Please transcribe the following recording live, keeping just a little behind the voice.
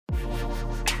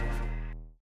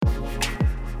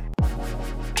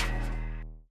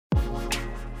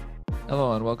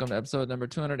Hello and welcome to episode number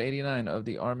 289 of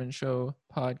the Armin Show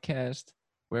podcast,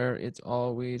 where it's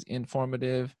always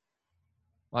informative,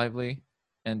 lively,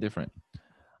 and different.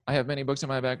 I have many books in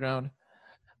my background.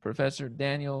 Professor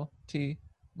Daniel T.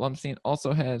 Blumstein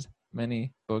also has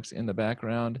many books in the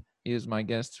background. He is my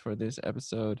guest for this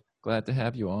episode. Glad to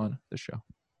have you on the show.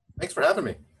 Thanks for having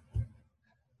me.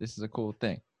 This is a cool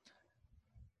thing.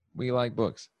 We like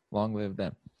books. Long live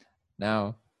them.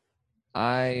 Now,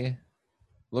 I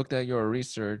looked at your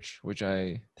research, which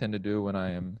I tend to do when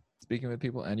I am speaking with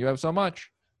people, and you have so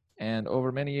much. And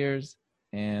over many years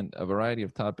and a variety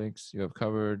of topics you have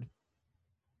covered.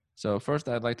 So first,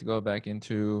 I'd like to go back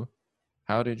into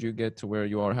how did you get to where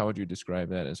you are? How would you describe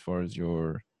that as far as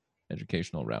your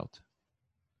educational route?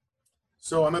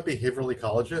 So I'm a behavioral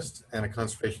ecologist and a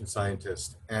conservation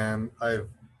scientist, and I've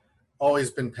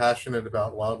always been passionate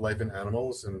about wildlife and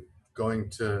animals. And going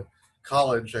to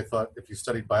college, I thought if you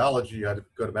studied biology, you had to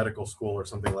go to medical school or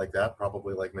something like that,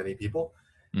 probably like many people.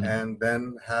 Mhm. And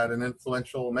then had an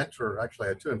influential mentor. Actually, I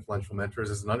had two influential mentors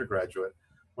as an undergraduate.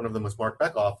 One of them was Mark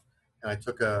Beckoff, and I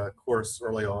took a course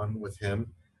early on with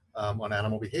him on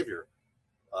animal behavior.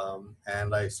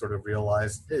 And I sort of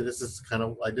realized, hey, this is kind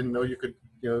of, I didn't know you could,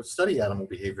 study animal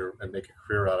behavior and make a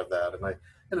career out of that. And I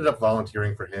ended up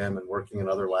volunteering for him and working in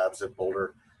other labs at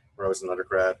Boulder, where I was an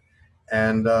undergrad,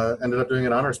 and ended up doing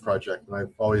an honors project. And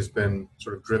I've always been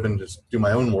sort of driven to do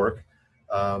my own work,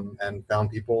 and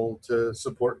found people to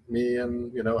support me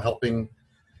and, helping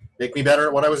make me better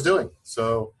at what I was doing.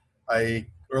 So I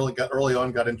early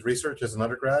on got into research as an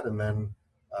undergrad, and then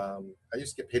I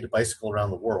used to get paid to bicycle around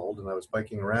the world, and I was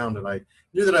biking around, and I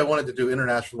knew that I wanted to do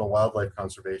international wildlife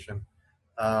conservation.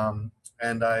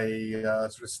 And I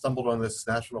sort of stumbled on this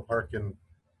national park in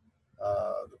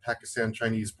the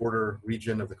Pakistan-Chinese border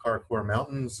region of the Karakoram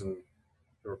Mountains, and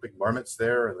there were big marmots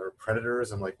there, and there were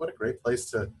predators. I'm like, what a great place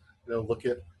to look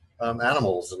at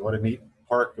animals, and what a neat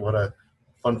park, and what a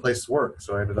fun place to work.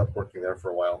 So I ended up working there for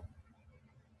a while.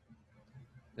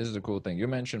 This is a cool thing. You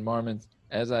mentioned marmots.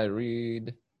 As I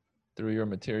read through your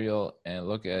material and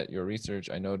look at your research,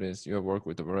 I noticed you have worked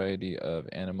with a variety of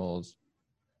animals,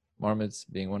 marmots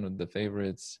being one of the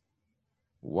favorites.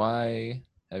 Why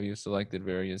have you selected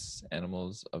various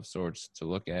animals of sorts to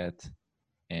look at,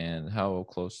 and how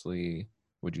closely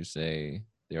would you say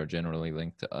they are generally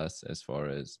linked to us as far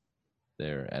as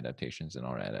their adaptations and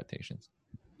our adaptations?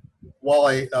 While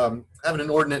I have an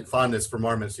inordinate fondness for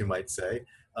marmots, you might say,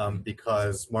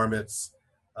 because marmots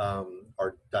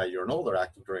are diurnal, they're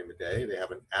active during the day, they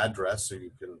have an address, so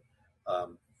you can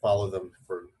follow them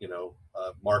for,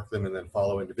 mark them and then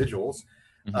follow individuals.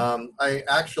 Mhm. I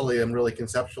actually am really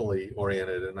conceptually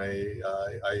oriented, and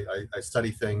I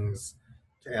study things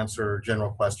to answer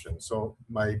general questions. So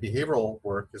my behavioral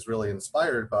work is really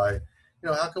inspired by,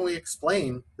 how can we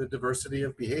explain the diversity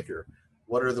of behavior?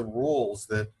 What are the rules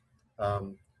that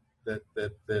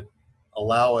that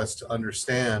allow us to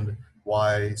understand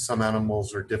why some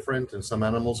animals are different and some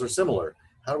animals are similar?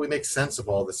 How do we make sense of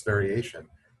all this variation?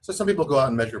 So some people go out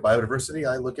and measure biodiversity.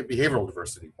 I look at behavioral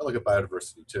diversity. I look at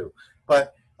biodiversity too.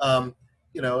 But, and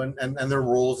there are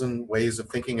rules and ways of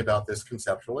thinking about this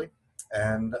conceptually.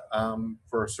 And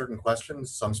for certain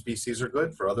questions, some species are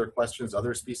good. For other questions,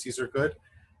 other species are good.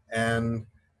 And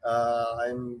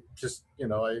I'm just,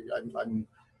 I'm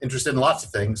interested in lots of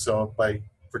things. So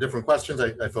for different questions,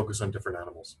 I focus on different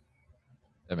animals.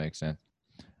 That makes sense.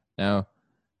 Now,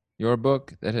 your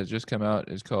book that has just come out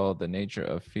is called The Nature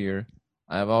of Fear.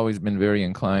 I've always been very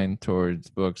inclined towards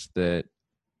books that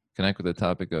connect with the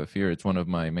topic of fear. It's one of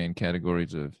my main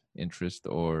categories of interest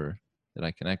or that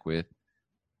I connect with.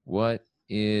 What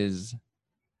is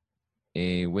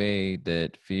a way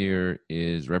that fear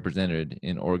is represented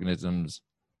in organisms?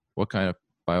 What kind of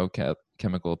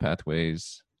biochemical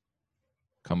pathways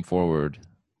come forward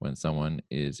when someone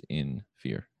is in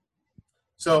fear?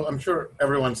 So I'm sure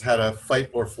everyone's had a fight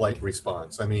or flight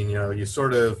response. I mean, you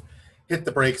sort of hit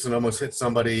the brakes and almost hit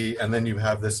somebody, and then you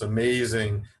have this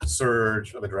amazing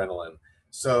surge of adrenaline.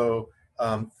 So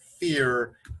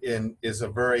fear is a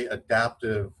very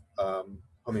adaptive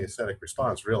homeostatic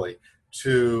response, really,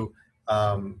 to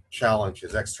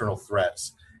challenges, external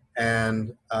threats.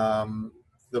 And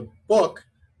the book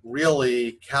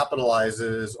really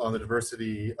capitalizes on the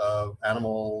diversity of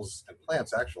animals and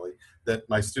plants, actually, that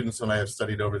my students and I have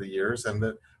studied over the years, and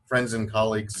that friends and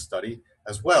colleagues study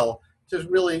as well, to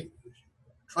really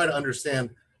try to understand,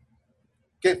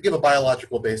 give a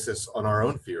biological basis on our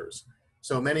own fears.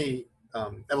 So many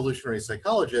evolutionary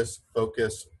psychologists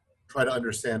try to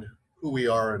understand who we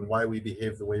are and why we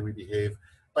behave the way we behave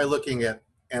by looking at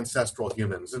ancestral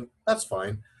humans, and that's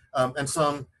fine. And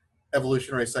some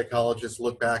evolutionary psychologists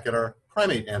look back at our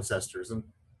primate ancestors, and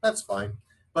that's fine.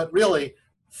 But really,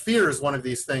 fear is one of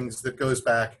these things that goes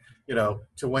back,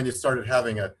 to when you started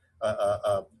having a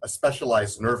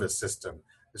specialized nervous system.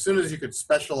 As soon as you could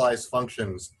specialize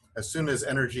functions, as soon as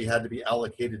energy had to be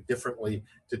allocated differently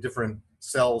to different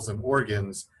cells and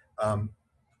organs,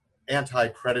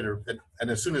 anti-predator, and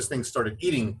as soon as things started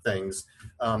eating things,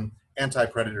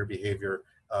 anti-predator behavior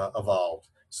evolved.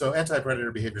 So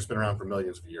anti-predator behavior has been around for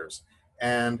millions of years.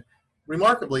 And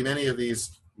remarkably, many of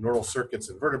these neural circuits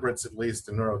in vertebrates, at least,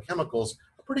 and neurochemicals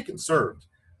are pretty conserved.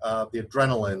 The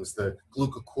adrenalins, the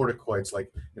glucocorticoids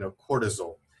like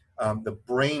cortisol, the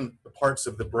parts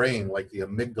of the brain like the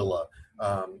amygdala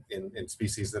in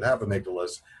species that have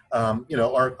amygdalas,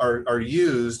 are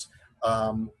used,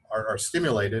 are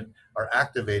stimulated, are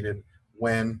activated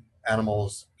when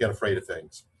animals get afraid of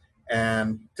things.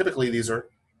 And typically these are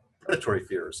predatory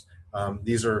fears.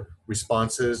 These are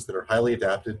responses that are highly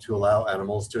adapted to allow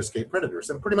animals to escape predators.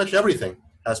 And pretty much everything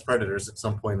has predators at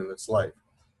some point in its life.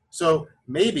 So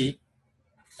maybe,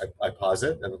 I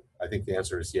posit, and I think the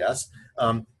answer is yes,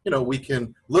 we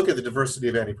can look at the diversity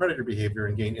of anti-predator behavior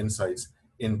and gain insights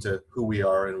into who we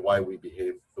are and why we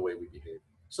behave the way we behave.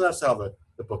 So that's how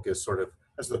the book is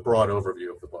that's the broad overview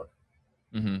of the book.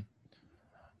 Mm-hmm.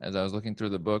 As I was looking through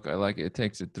the book, I like it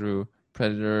takes it through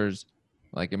predators,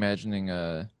 like imagining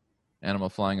a animal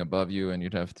flying above you and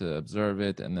you'd have to observe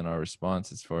it, and then our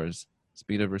response as far as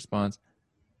speed of response.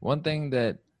 One thing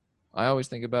that I always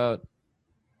think about,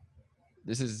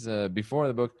 this is before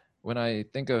the book, when I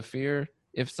think of fear,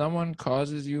 if someone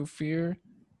causes you fear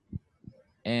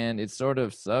and it sort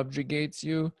of subjugates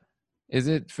you, is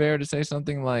it fair to say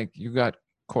something like you got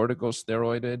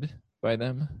corticosteroided by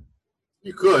them?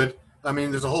 You could. I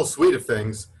mean, there's a whole suite of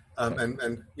things,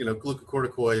 and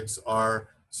glucocorticoids are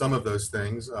some of those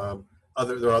things. There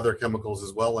are other chemicals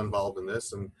as well involved in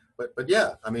this, but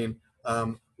yeah, I mean,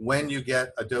 when you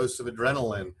get a dose of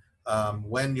adrenaline,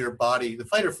 when your body, the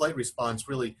fight or flight response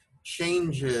really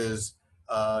changes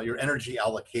your energy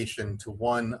allocation to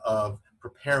one of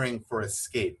preparing for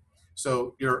escape.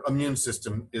 So your immune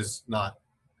system is not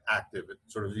active.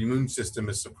 The immune system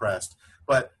is suppressed,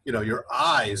 but your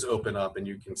eyes open up and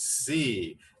you can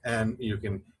see, and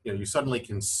you suddenly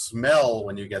can smell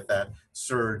when you get that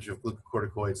surge of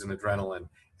glucocorticoids and adrenaline,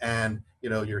 and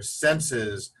your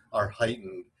senses are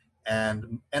heightened,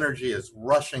 and energy is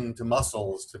rushing to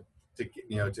muscles to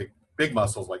big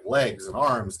muscles like legs and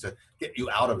arms to get you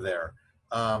out of there.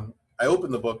 I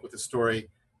open the book with a story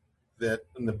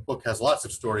and the book has lots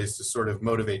of stories to sort of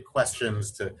motivate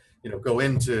questions to go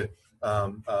into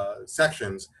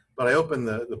sections. But I opened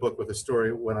the book with a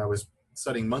story when I was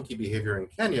studying monkey behavior in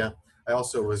Kenya. I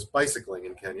also was bicycling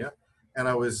in Kenya, and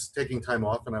I was taking time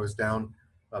off, and I was down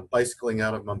bicycling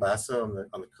out of Mombasa on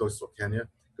the coastal Kenya,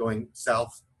 going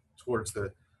south towards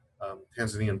the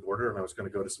Tanzanian border, and I was going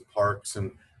to go to some parks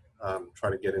and try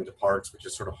to get into parks, which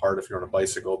is sort of hard if you're on a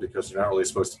bicycle because you're not really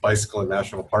supposed to bicycle in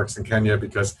national parks in Kenya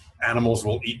because animals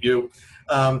will eat you.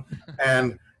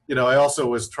 And I also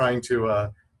was trying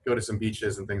to go to some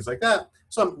beaches and things like that.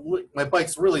 So my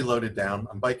bike's really loaded down.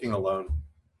 I'm biking alone,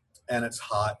 and it's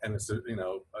hot, and it's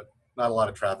not a lot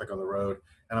of traffic on the road,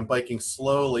 and I'm biking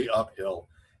slowly uphill,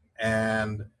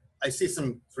 and I see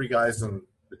three guys in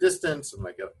the distance, and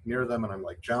I get near them, and I'm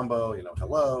like, Jumbo,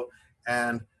 hello,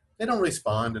 and they don't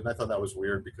respond, and I thought that was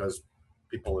weird because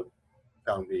people had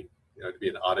found me, to be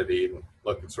an oddity. And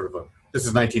look, it's this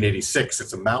is 1986.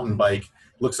 It's a mountain bike.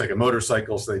 Looks like a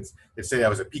motorcycle. So they'd say I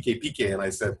was a PK, and I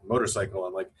said motorcycle.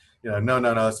 I'm like,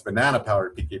 no, it's banana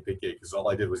powered PK because all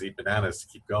I did was eat bananas to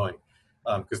keep going,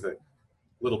 because the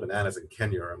little bananas in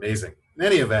Kenya are amazing. In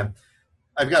any event,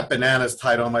 I've got bananas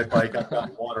tied on my bike. I've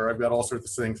got water. I've got all sorts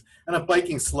of things, and I'm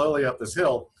biking slowly up this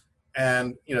hill,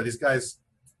 and these guys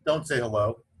don't say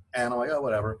hello. And I'm like, oh,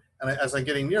 whatever. And as I'm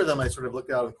getting near them, I sort of look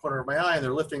out of the corner of my eye, and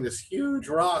they're lifting this huge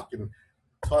rock and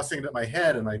tossing it at my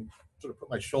head. And I sort of put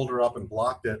my shoulder up and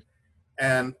blocked it.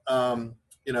 And,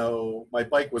 my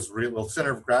bike was the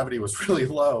center of gravity was really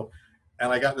low.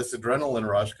 And I got this adrenaline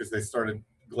rush because they started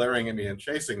glaring at me and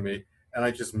chasing me. And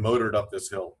I just motored up this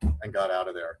hill and got out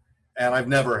of there. And I've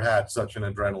never had such an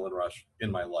adrenaline rush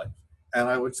in my life. And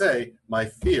I would say my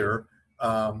fear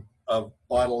of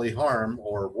bodily harm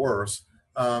or worse,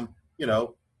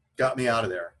 got me out of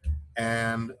there.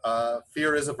 And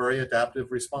fear is a very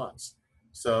adaptive response.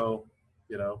 So,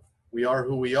 we are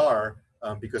who we are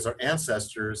because our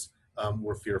ancestors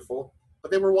were fearful,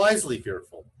 but they were wisely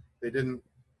fearful. They didn't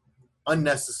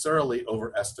unnecessarily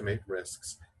overestimate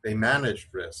risks. They managed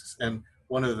risks. And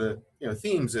one of the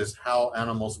themes is how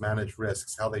animals manage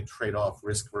risks, how they trade off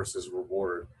risk versus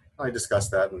reward. And I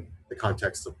discussed that in the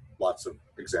context of lots of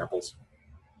examples.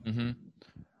 Hmm.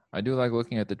 I do like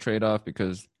looking at the trade-off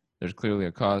because there's clearly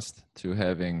a cost to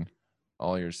having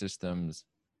all your systems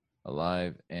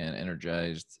alive and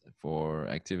energized for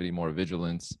activity, more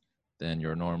vigilance than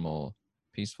your normal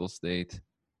peaceful state.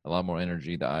 A lot more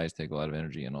energy. The eyes take a lot of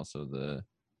energy, and also the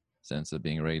sense of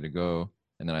being ready to go.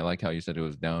 And then I like how you said it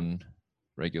was down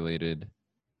regulated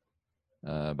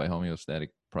by homeostatic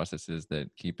processes that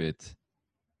keep it.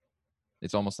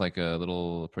 It's almost like a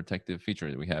little protective feature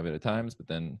that we have it at times, but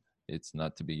then it's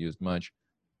not to be used much.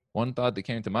 One thought that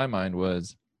came to my mind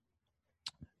was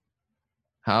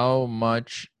how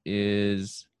much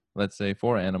is, let's say,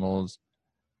 for animals,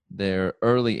 their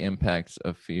early impacts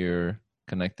of fear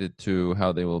connected to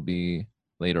how they will be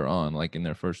later on, like in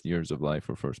their first years of life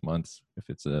or first months, if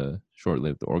it's a short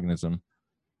lived organism?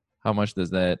 How much does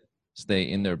that stay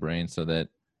in their brain so that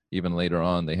even later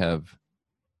on they have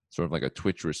sort of like a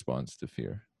twitch response to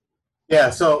fear? Yeah,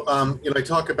 so I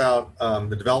talk about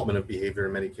the development of behavior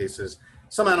in many cases.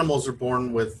 Some animals are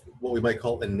born with what we might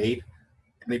call innate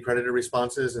predator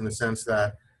responses, in the sense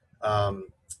that um,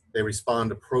 they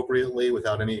respond appropriately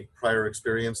without any prior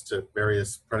experience to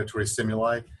various predatory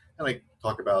stimuli. And I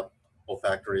talk about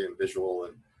olfactory and visual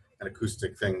and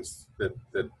acoustic things that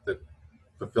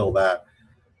fulfill that.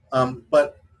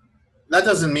 But that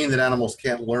doesn't mean that animals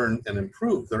can't learn and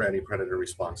improve their anti-predator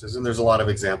responses, and there's a lot of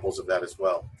examples of that as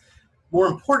well. More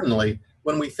importantly,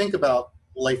 when we think about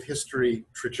life history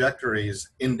trajectories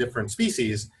in different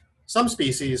species, some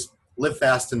species live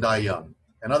fast and die young,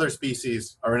 and other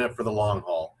species are in it for the long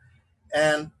haul.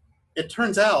 And it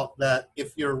turns out that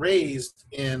if you're raised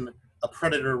in a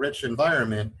predator-rich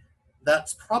environment,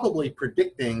 that's probably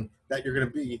predicting that you're going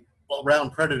to be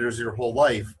around predators your whole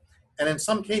life. And in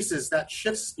some cases, that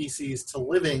shifts species to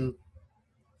living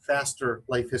faster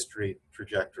life history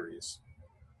trajectories,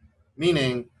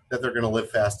 meaning that they're going to live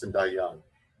fast and die young.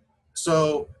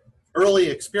 So early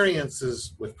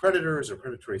experiences with predators or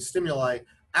predatory stimuli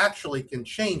actually can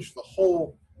change the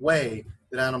whole way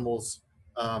that animals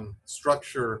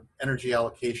structure energy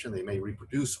allocation. They may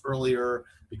reproduce earlier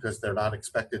because they're not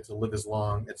expected to live as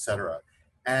long, etc.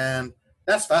 And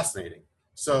that's fascinating.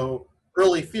 So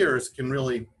early fears can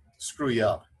really screw you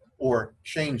up or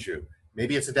change you.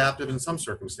 Maybe it's adaptive in some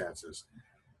circumstances.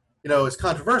 It's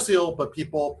controversial, but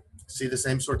people see the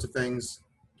same sorts of things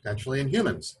potentially in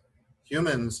humans.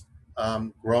 Humans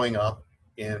growing up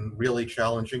in really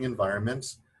challenging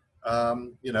environments,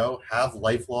 have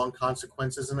lifelong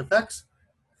consequences and effects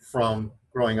from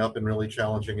growing up in really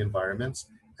challenging environments.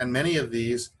 And many of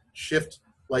these shift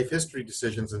life history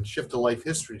decisions and shift a life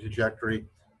history trajectory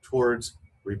towards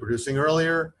reproducing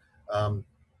earlier,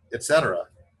 etc.,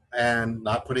 and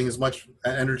not putting as much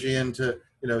energy into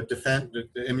defense,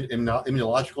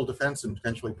 immunological defense, and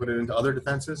potentially put it into other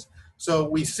defenses. So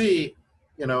we see,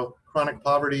 chronic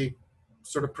poverty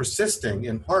sort of persisting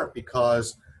in part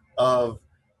because of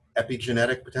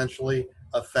epigenetic potentially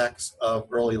effects of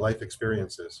early life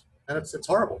experiences, and it's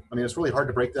horrible. I mean, it's really hard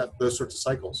to break those sorts of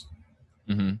cycles.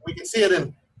 Mm-hmm. We can see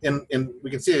it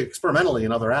we can see it experimentally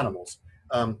in other animals.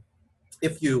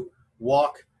 If you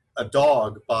walk a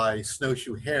dog by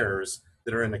snowshoe hares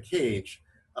that are in a cage,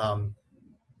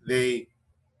 the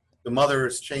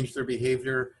mothers change their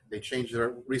behavior. They change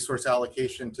their resource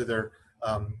allocation to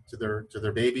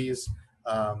their babies,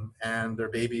 and their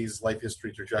babies' life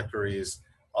history trajectories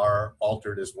are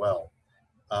altered as well,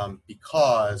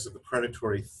 because of the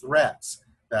predatory threats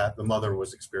that the mother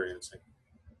was experiencing.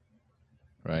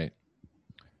 Right.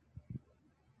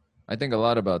 I think a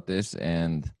lot about this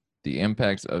and the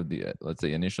impacts of the, let's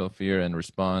say, initial fear and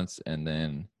response, and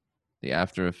then the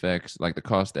after effects, like the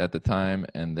cost at the time.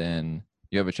 And then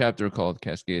you have a chapter called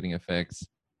Cascading Effects.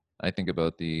 I think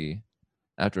about the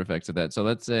after effects of that. So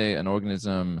let's say an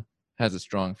organism has a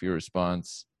strong fear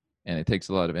response and it takes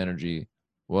a lot of energy.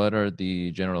 What are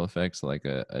the general effects, like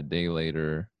a day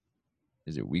later?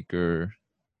 Is it weaker?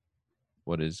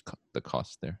 What is the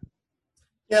cost there?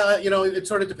 Yeah, it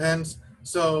sort of depends.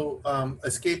 So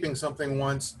escaping something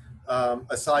once,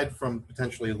 aside from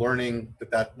potentially learning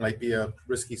that might be a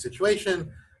risky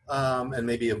situation, and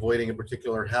maybe avoiding a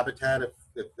particular habitat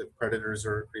if predators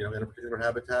are in a particular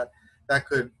habitat, that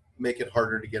could make it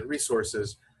harder to get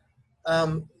resources.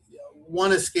 Um,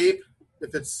 One escape,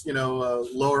 if it's a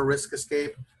lower risk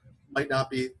escape, might not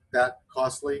be that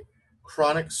costly.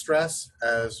 Chronic stress,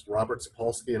 as Robert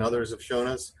Sapolsky and others have shown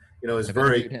us, is I've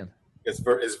interviewed very him.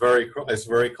 it's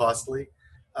very costly.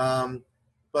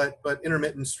 But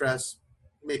intermittent stress,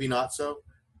 maybe not so,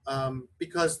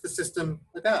 because the system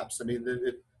adapts. I mean,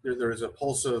 there is a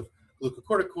pulse of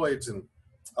glucocorticoids and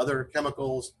other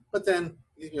chemicals, but then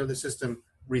the system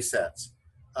resets.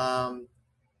 Um,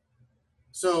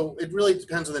 so it really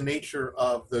depends on the nature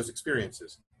of those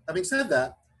experiences. Having said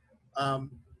that,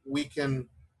 um, we can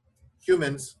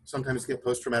humans sometimes get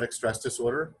post-traumatic stress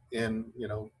disorder in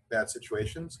bad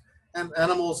situations, and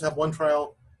animals have one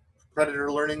trial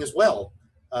predator learning as well,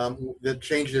 that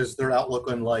changes their outlook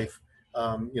on life,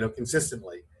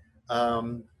 consistently.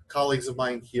 Colleagues of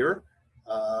mine here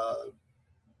uh,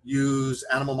 use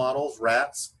animal models,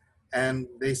 rats, and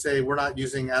they say we're not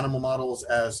using animal models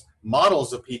as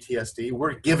models of PTSD.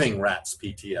 We're giving rats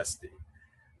PTSD,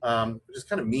 which is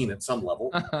kind of mean at some level.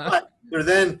 But they're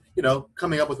then,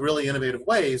 coming up with really innovative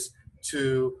ways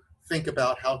to think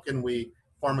about how can we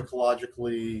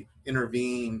pharmacologically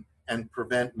intervene and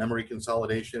prevent memory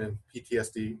consolidation and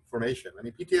PTSD formation. I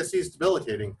mean, PTSD is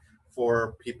debilitating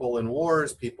for people in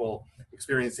wars, people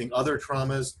experiencing other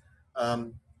traumas,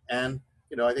 and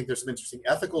I think there's some interesting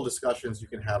ethical discussions you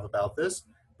can have about this.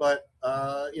 But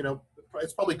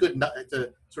it's probably good not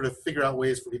to sort of figure out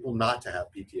ways for people not to have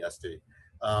PTSD.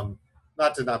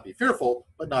 Not to not be fearful,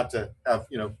 but not to have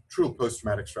true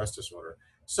post-traumatic stress disorder.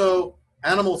 So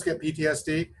animals get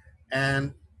PTSD,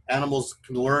 and animals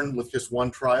can learn with just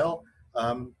one trial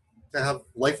to have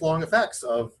lifelong effects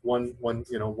of one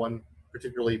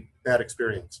particularly bad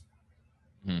experience.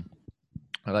 Hmm.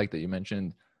 I like that you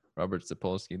mentioned Robert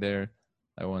Sapolsky there.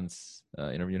 I once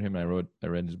interviewed him. I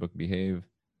read his book Behave,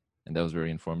 and that was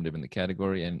very informative in the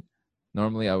category. And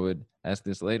normally I would ask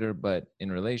this later, but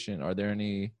in relation, are there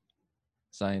any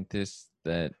scientists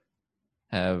that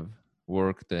have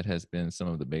work that has been some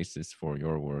of the basis for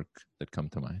your work that come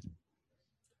to mind?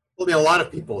 Well, I mean, a lot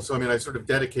of people. So, I mean, I sort of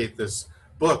dedicate this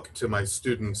book to my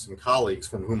students and colleagues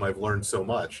from whom I've learned so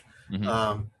much.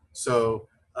 Mm-hmm.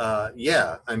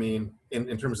 Yeah, I mean,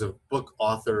 in terms of book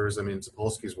authors, I mean,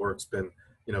 Sapolsky's work's been,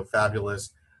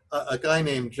 fabulous. A guy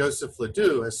named Joseph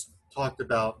Ledoux has talked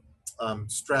about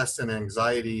stress and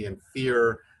anxiety and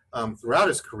fear throughout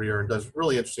his career and does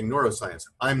really interesting neuroscience.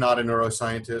 I'm not a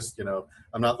neuroscientist,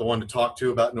 I'm not the one to talk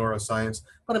to about neuroscience,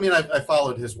 but I mean, I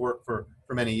followed his work for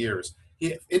many years.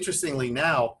 Interestingly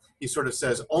now, he sort of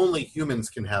says only humans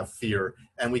can have fear,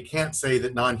 and we can't say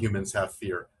that non-humans have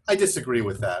fear. I disagree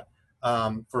with that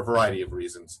for a variety of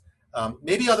reasons.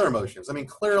 Maybe other emotions. I mean,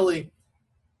 clearly,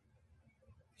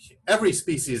 every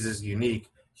species is unique.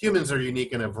 Humans are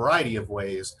unique in a variety of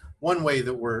ways. One way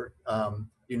that we're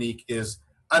unique is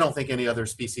I don't think any other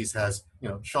species has,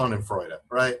 Schadenfreude,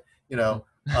 right?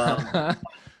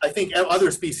 I think other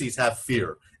species have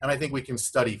fear, and I think we can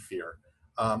study fear.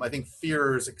 I think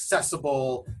fear is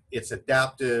accessible, it's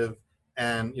adaptive,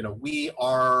 and we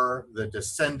are the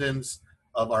descendants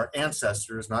of our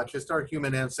ancestors, not just our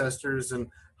human ancestors and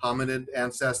hominid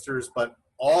ancestors, but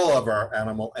all of our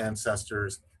animal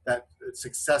ancestors that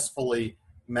successfully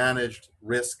managed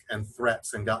risk and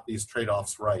threats and got these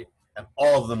trade-offs right. And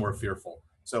all of them were fearful.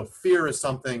 So fear is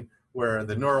something where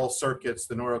the neural circuits,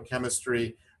 the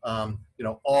neurochemistry,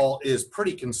 all is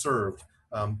pretty conserved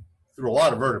through a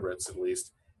lot of vertebrates, at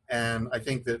least. And I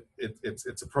think that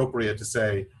it's appropriate to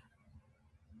say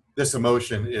this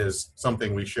emotion is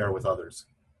something we share with others.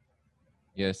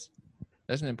 Yes,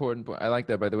 that's an important point. I like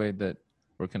that, by the way, that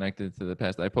we're connected to the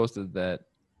past. I posted that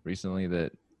recently,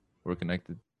 that we're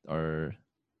connected, our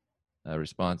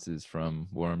responses from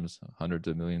worms hundreds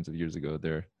of millions of years ago,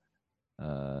 their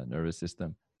nervous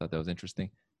system. Thought that was interesting.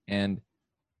 And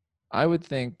I would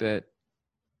think that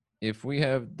if we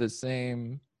have the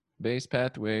same base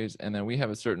pathways and then we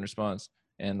have a certain response,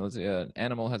 and let's say an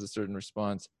animal has a certain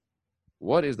response,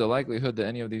 what is the likelihood that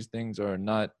any of these things are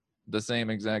not the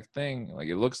same exact thing? Like,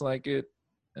 it looks like it,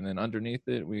 and then underneath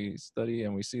it we study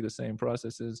and we see the same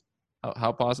processes.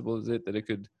 How possible is it that it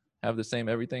could have the same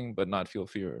everything but not feel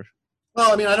fear?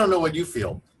 Well, I mean, I don't know what you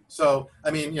feel. So,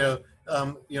 I mean,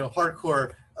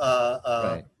 hardcore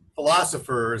Right.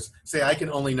 philosophers say I can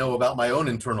only know about my own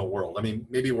internal world. I mean,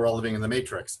 maybe we're all living in the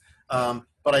Matrix,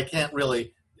 but I can't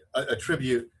really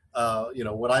attribute,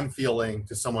 what I'm feeling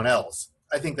to someone else.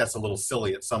 I think that's a little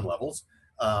silly at some levels.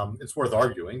 It's worth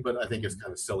arguing, but I think it's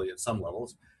kind of silly at some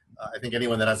levels. I think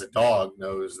anyone that has a dog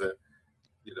knows that,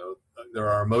 there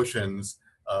are emotions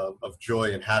of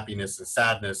joy and happiness and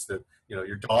sadness that,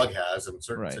 your dog has in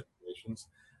certain Right. situations.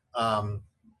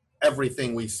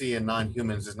 Everything we see in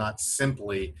non-humans is not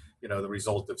simply, the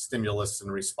result of stimulus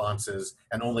and responses,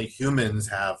 and only humans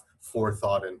have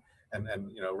forethought and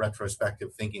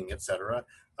retrospective thinking, etc.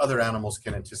 Other animals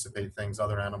can anticipate things.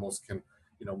 Other animals can,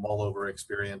 mull over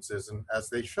experiences, and as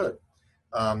they should.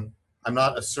 I'm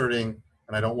not asserting,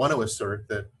 and I don't want to assert,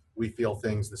 that we feel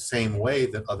things the same way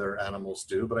that other animals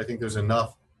do, but I think there's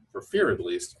enough, for fear at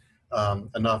least,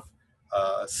 enough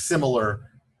similar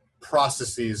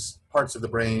processes parts of the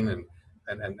brain and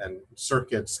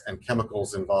circuits and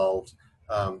chemicals involved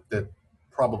that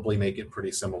probably make it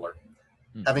pretty similar.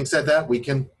 Hmm. Having said that, we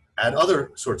can add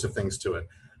other sorts of things to it.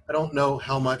 I don't know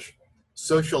how much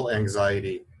social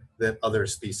anxiety that other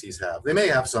species have. They may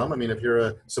have some. I mean, if you're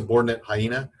a subordinate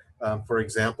hyena, for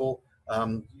example,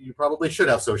 you probably should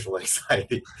have social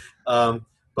anxiety.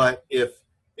 But if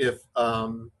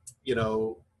you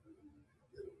know,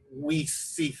 we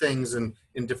see things in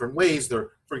different ways.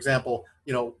 There, for example,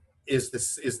 you know, is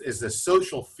the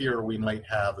social fear we might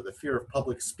have, or the fear of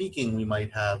public speaking we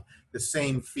might have, the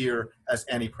same fear as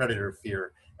anti-predator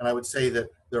fear? And I would say that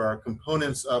there are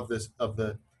components of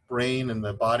the brain and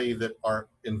the body that are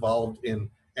involved in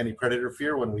anti-predator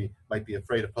fear when we might be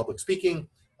afraid of public speaking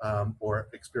or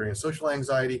experience social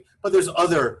anxiety. But there's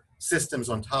other systems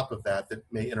on top of that that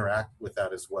may interact with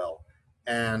that as well.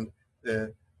 And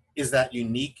is that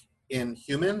unique in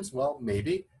humans? Well,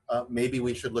 maybe. Maybe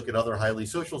we should look at other highly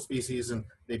social species, and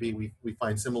maybe we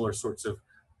find similar sorts of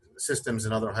systems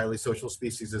in other highly social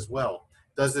species as well.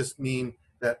 Does this mean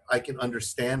that I can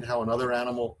understand how another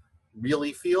animal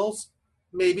really feels?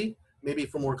 Maybe. Maybe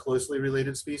for more closely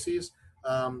related species,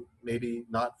 maybe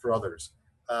not for others.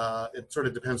 It sort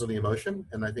of depends on the emotion,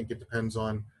 and I think it depends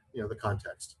on, you know, the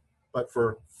context. But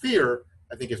for fear,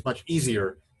 I think it's much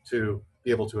easier to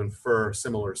be able to infer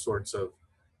similar sorts of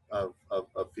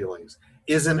feelings.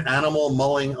 Is an animal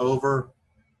mulling over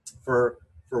for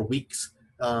weeks,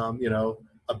 you know,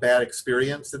 a bad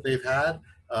experience that they've had?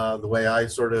 The way I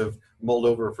sort of mulled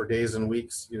over for days and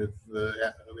weeks, you know,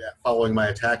 following my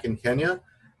attack in Kenya.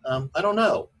 I don't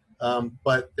know,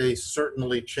 but they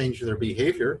certainly changed their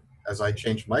behavior as I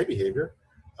changed my behavior.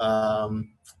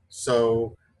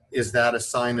 So is that a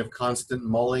sign of constant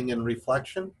mulling and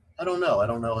reflection? I don't know. I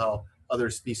don't know how other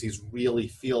species really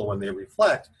feel when they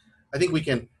reflect. I think we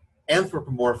can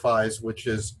anthropomorphize, which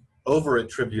is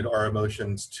over-attribute our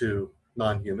emotions to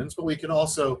non-humans, but we can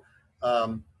also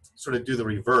sort of do the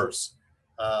reverse.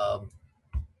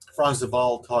 Franz de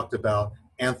Waal talked about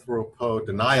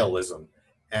anthropodenialism,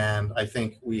 and I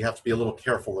think we have to be a little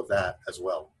careful of that as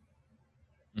well.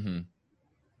 Mm-hmm.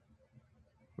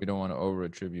 We don't want to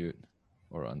over-attribute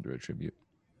or under-attribute.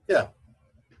 Yeah.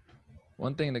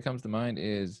 One thing that comes to mind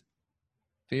is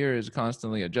fear is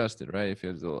constantly adjusted, right? If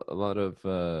there's a lot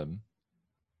of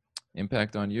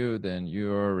impact on you, then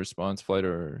your response, fight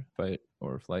or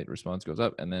flight response goes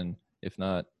up, and then if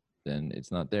not, then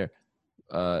it's not there.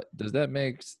 Does that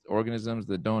make organisms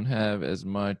that don't have as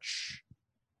much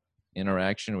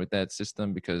interaction with that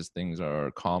system because things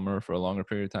are calmer for a longer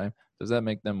period of time, does that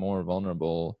make them more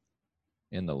vulnerable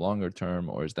in the longer term,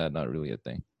 or is that not really a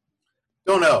thing?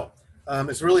 Don't know.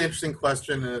 It's a really interesting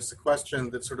question, and it's a question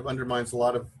that sort of undermines a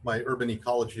lot of my urban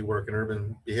ecology work and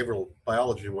urban behavioral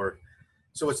biology work.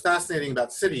 So what's fascinating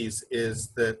about cities is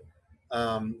that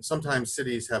sometimes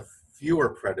cities have fewer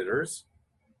predators.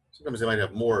 Sometimes they might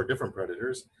have more different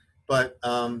predators. But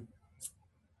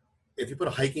if you put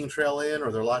a hiking trail in,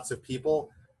 or there are lots of people,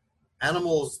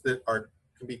 animals that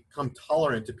can become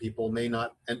tolerant to people may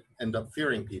not end up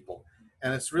fearing people.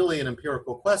 And it's really an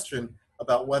empirical question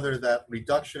about whether that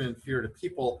reduction in fear to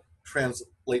people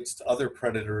translates to other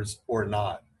predators or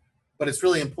not. But it's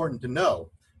really important to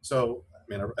know. So, I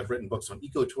mean, I've written books on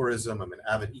ecotourism. I'm an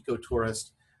avid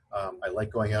ecotourist. I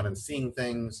like going out and seeing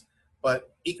things.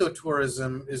 But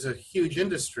ecotourism is a huge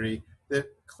industry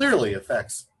that clearly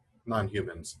affects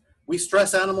non-humans. We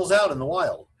stress animals out in the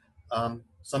wild.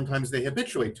 Sometimes they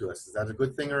habituate to us. Is that a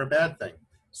good thing or a bad thing?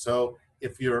 So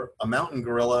if you're a mountain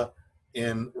gorilla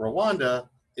in Rwanda,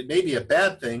 it may be a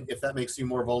bad thing if that makes you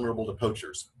more vulnerable to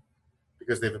poachers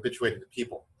because they've habituated to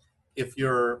people. If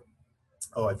you're,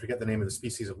 I forget the name of the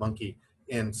species of monkey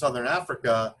in Southern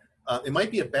Africa, it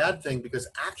might be a bad thing because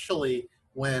actually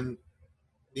when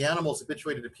the animals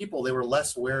habituated to people, they were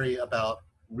less wary about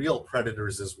real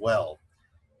predators as well.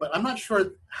 But I'm not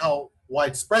sure how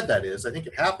widespread that is. I think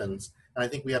it happens, and I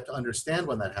think we have to understand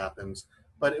when that happens.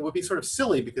 But it would be sort of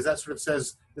silly because that sort of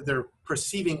says that they're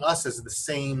perceiving us as the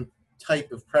same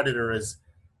type of predator as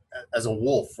a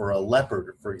wolf or a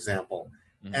leopard, for example.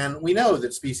 Mm-hmm. And we know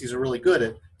that species are really good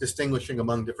at distinguishing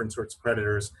among different sorts of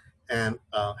predators and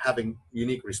having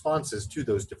unique responses to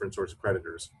those different sorts of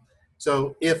predators.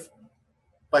 So if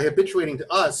by habituating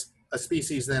to us, a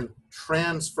species then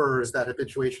transfers that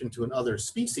habituation to another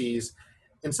species,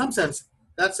 in some sense,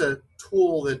 that's a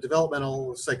tool that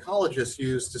developmental psychologists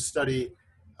use to study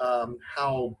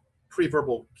how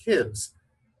preverbal kids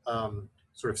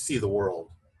sort of see the world.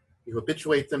 You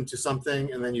habituate them to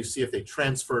something, and then you see if they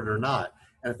transfer it or not.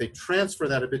 And if they transfer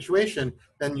that habituation,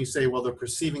 then you say, well, they're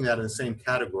perceiving that in the same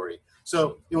category.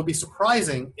 So it would be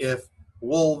surprising if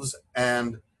wolves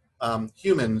and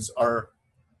humans are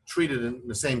treated in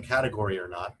the same category or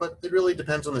not, but it really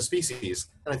depends on the species.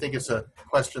 And I think it's a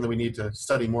question that we need to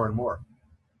study more and more,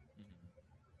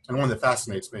 and one that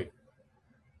fascinates me.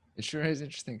 It sure is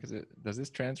interesting because does this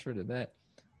transfer to that?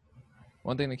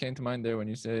 One thing that came to mind there when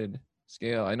you said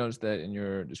scale, I noticed that in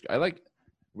your I like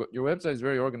your website is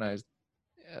very organized.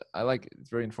 I like it. It's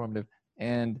very informative,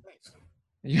 and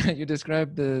Thanks. you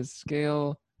described the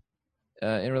scale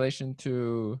in relation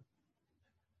to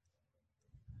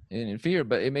in fear,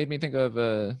 but it made me think of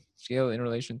scale in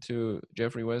relation to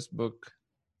Jeffrey West's book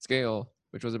Scale,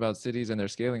 which was about cities and their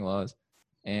scaling laws.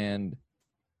 And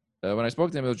when I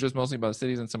spoke to him, it was just mostly about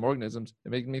cities and some organisms.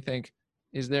 It made me think: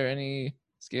 is there any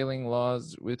scaling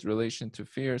laws with relation to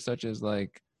fear, such as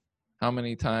like how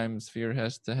many times fear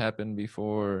has to happen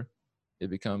before it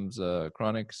becomes a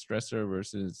chronic stressor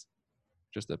versus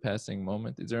just a passing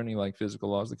moment? Is there any like physical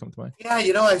laws that come to mind? Yeah,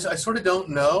 I sort of don't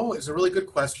know. It's a really good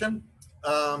question.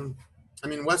 Um, I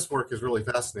mean, West's work is really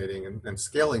fascinating, and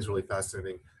scaling is really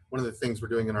fascinating. One of the things we're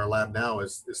doing in our lab now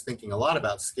is thinking a lot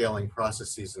about scaling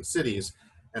processes in cities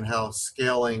and how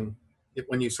scaling,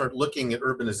 when you start looking at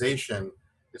urbanization,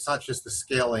 it's not just the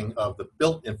scaling of the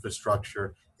built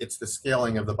infrastructure, it's the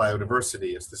scaling of the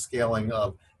biodiversity, it's the scaling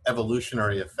of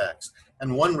evolutionary effects.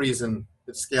 And one reason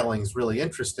that scaling is really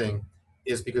interesting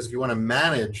is because if you want to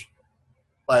manage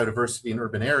biodiversity in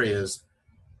urban areas,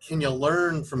 can you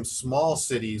learn from small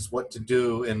cities what to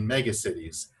do in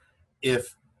megacities?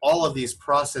 If all of these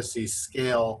processes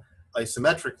scale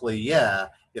isometrically, yeah.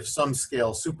 If some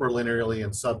scale superlinearly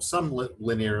and some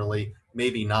linearly,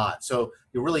 maybe not. So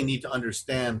you really need to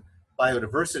understand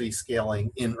biodiversity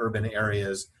scaling in urban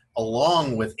areas,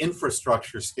 along with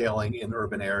infrastructure scaling in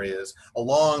urban areas,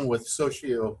 along with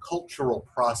socio-cultural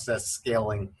process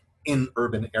scaling in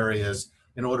urban areas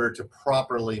in order to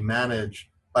properly manage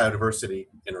biodiversity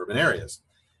in urban areas.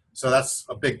 So that's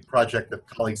a big project that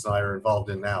colleagues and I are involved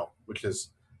in now, which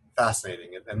is fascinating.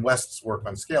 And West's work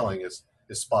on scaling is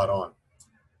spot on.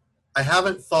 I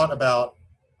haven't thought about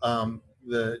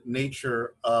the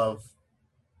nature of,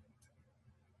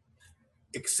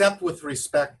 except with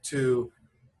respect to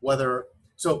whether,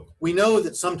 so we know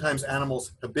that sometimes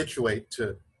animals habituate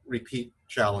to repeat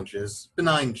challenges,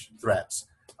 benign threats,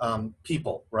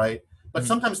 people, right? But Mm-hmm.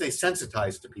 sometimes they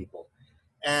sensitize to people.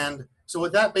 And so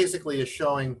what that basically is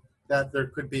showing that there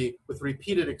could be, with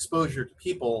repeated exposure to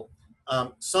people,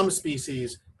 some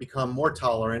species become more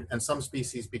tolerant and some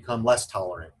species become less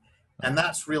tolerant. And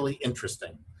that's really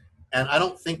interesting. And I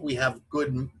don't think we have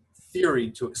good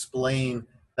theory to explain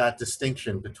that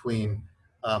distinction between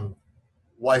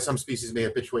why some species may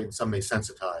habituate and some may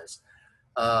sensitize.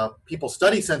 People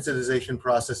study sensitization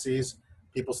processes,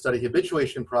 people study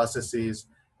habituation processes.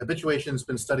 Habituation's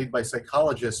been studied by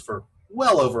psychologists for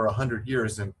well over 100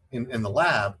 years in the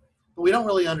lab, but we don't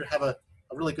really have a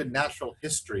really good natural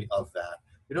history of that.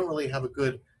 We don't really have a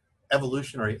good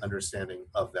evolutionary understanding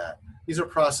of that. These are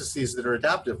processes that are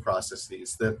adaptive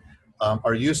processes that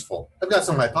are useful. I've got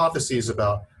some hypotheses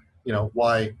about,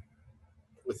 why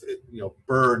with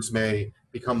birds may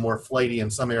become more flighty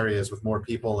in some areas with more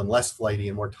people and less flighty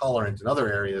and more tolerant in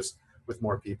other areas with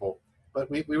more people. But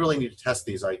we really need to test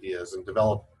these ideas and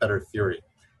develop better theory.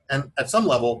 And at some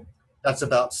level, that's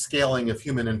about scaling of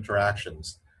human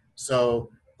interactions. So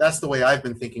that's the way I've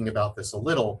been thinking about this a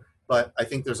little, but I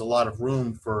think there's a lot of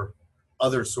room for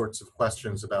other sorts of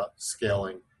questions about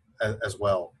scaling as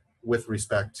well with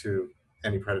respect to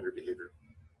any predator behavior.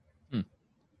 Hmm.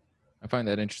 I find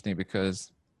that interesting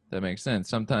because that makes sense.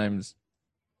 Sometimes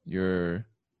you're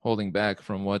holding back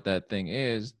from what that thing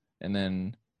is, and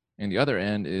then in the other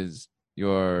end is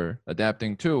you're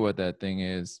adapting to what that thing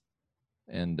is,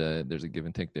 and there's a give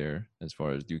and take there as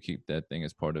far as do you keep that thing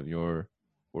as part of your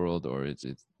world or it's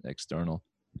external.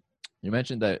 You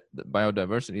mentioned that the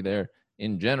biodiversity there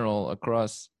in general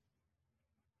across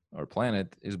our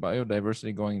planet, is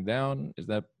biodiversity going down? Is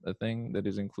that a thing that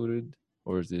is included,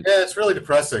 or is it? Yeah, it's really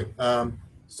depressing.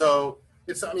 So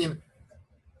it's, I mean,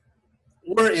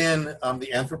 we're in the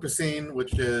Anthropocene,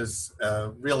 which is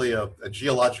really a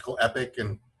geological epic.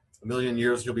 In a million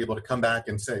years, you'll be able to come back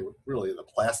and say, really, the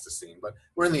Plasticine. But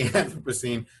we're in the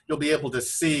Anthropocene. You'll be able to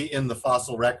see in the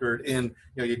fossil record,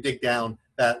 you dig down,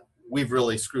 that we've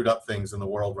really screwed up things in the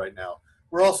world right now.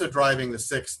 We're also driving the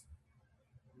sixth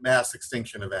mass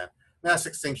extinction event. Mass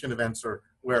extinction events are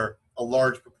where a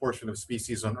large proportion of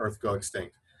species on Earth go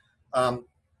extinct.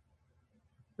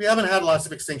 We haven't had lots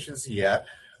of extinctions yet,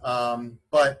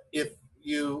 but if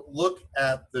you look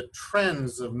at the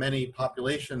trends of many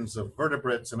populations of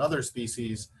vertebrates and other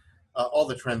species, all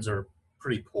the trends are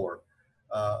pretty poor.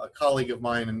 A colleague of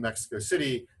mine in Mexico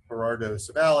City Gerardo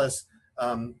Savalas,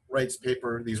 writes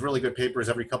these really good papers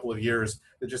every couple of years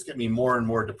that just get me more and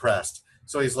more depressed.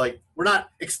 So he's like, we're not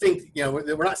extinct,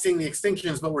 we're not seeing the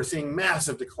extinctions, but we're seeing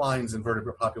massive declines in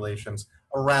vertebrate populations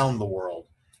around the world.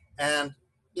 And,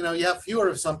 you have fewer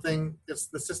of something,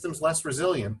 the system's less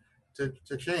resilient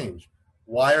to change.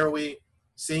 Why are we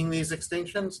seeing these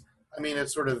extinctions? I mean,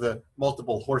 it's sort of the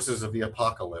multiple horses of the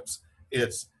apocalypse.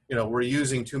 It's, we're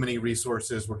using too many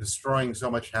resources, we're destroying so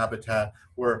much habitat,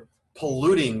 we're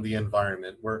polluting the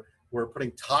environment, we're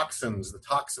putting toxins, the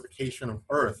toxification of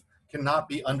Earth cannot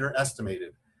be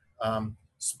underestimated.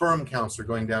 Sperm counts are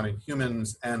going down in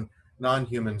humans and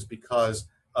non-humans because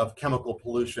of chemical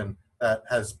pollution that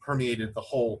has permeated the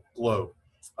whole globe.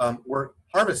 We're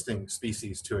harvesting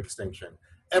species to extinction.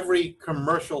 Every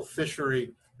commercial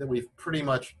fishery that we've pretty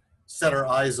much set our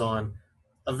eyes on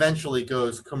eventually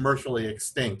goes commercially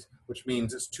extinct, which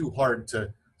means it's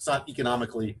not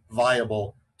economically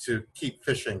viable to keep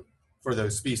fishing for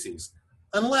those species,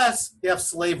 unless you have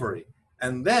slavery,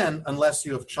 and then unless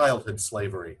you have childhood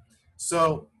slavery.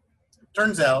 So it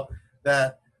turns out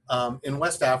that in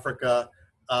West Africa,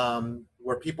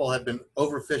 where people had been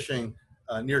overfishing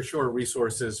nearshore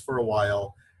resources for a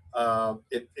while,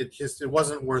 it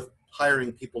wasn't worth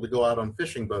hiring people to go out on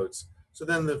fishing boats. So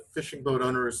then the fishing boat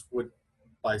owners would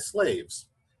buy slaves.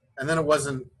 And then it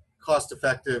wasn't cost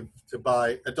effective to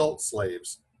buy adult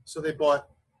slaves. So they bought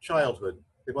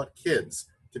kids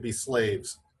to be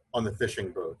slaves on the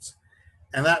fishing boats.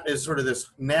 And that is sort of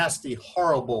this nasty,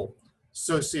 horrible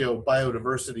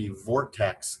socio-biodiversity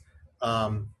vortex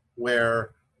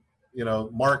where,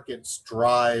 markets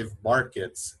drive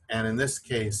markets. And in this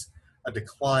case, a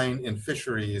decline in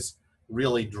fisheries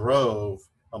really drove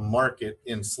a market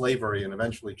in slavery and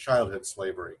eventually childhood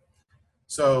slavery.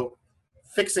 So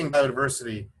fixing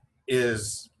biodiversity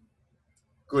is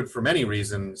good for many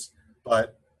reasons,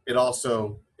 but it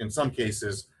also, in some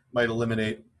cases, might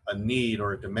eliminate a need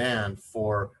or a demand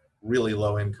for really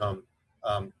low income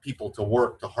people to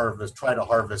work to try to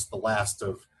harvest the last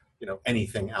of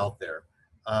anything out there.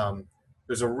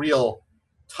 There's a real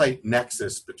tight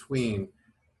nexus between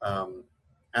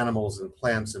animals and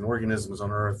plants and organisms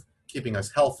on Earth, keeping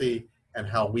us healthy, and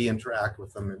how we interact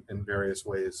with them in various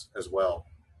ways as well.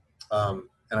 And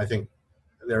I think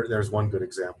there's one good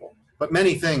example. But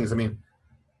many things,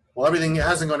 while everything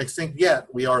hasn't gone extinct yet,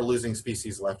 we are losing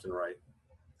species left and right.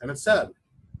 And it's sad.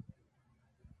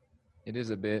 It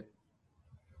is a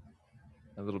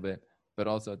little bit, but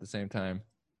also at the same time,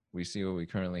 we see what we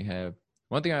currently have.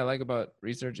 One thing I like about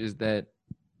research is that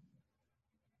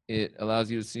it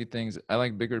allows you to see things. I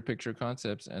like bigger picture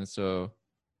concepts, and so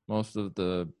most of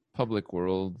the public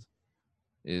world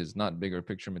is not bigger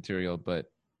picture material,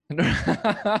 but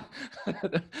the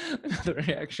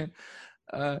reaction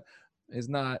is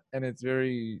not, and it's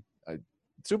very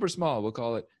super small, we'll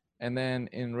call it. And then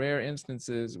in rare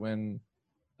instances, when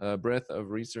a breadth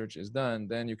of research is done,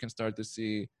 then you can start to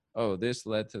see, oh, this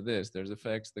led to this. There's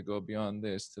effects that go beyond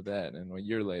this to that, and a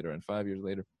year later and 5 years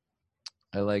later.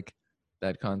 I like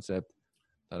that concept.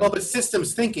 Well, but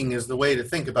systems thinking is the way to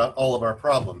think about all of our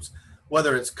problems,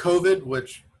 whether it's COVID,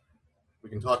 which we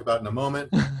can talk about in a moment,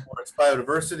 or it's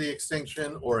biodiversity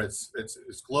extinction, or it's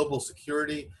global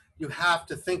security. You have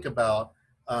to think about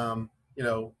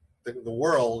the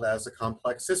world as a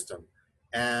complex system,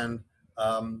 and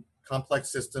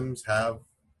complex systems have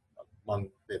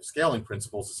scaling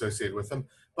principles associated with them,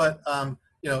 but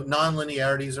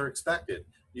non-linearities are expected.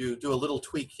 You do a little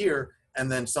tweak here, and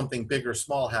then something big or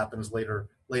small happens later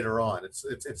on.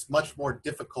 It's much more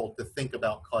difficult to think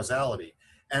about causality,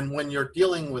 and when you're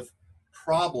dealing with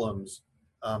problems,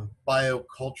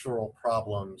 biocultural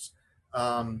problems,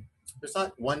 there's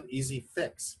not one easy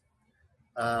fix.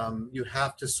 You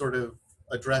have to sort of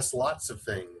address lots of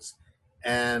things,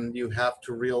 and you have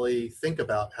to really think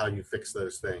about how you fix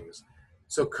those things.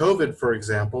 So COVID, for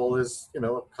example, is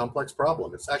a complex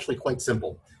problem. It's actually quite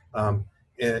simple.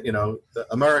 The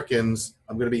Americans,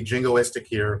 I'm going to be jingoistic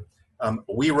here.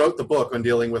 We wrote the book on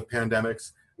dealing with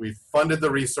pandemics. We funded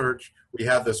the research. We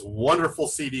have this wonderful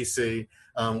CDC.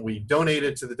 We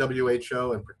donated to the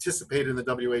WHO and participated in the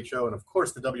WHO. And of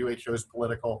course, the WHO is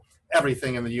political.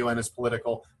 Everything in the UN is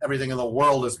political. Everything in the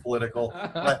world is political.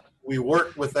 But we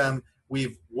worked with them.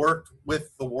 We've worked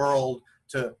with the world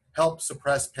to help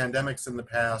suppress pandemics in the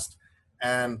past.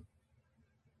 And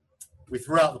we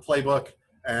threw out the playbook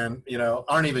and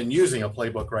aren't even using a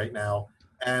playbook right now.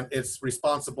 And it's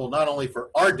responsible not only for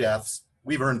our deaths,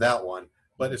 we've earned that one,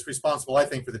 but it's responsible, I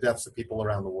think, for the deaths of people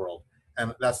around the world.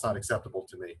 And that's not acceptable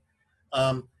to me.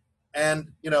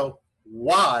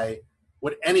 Why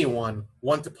would anyone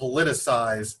want to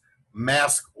politicize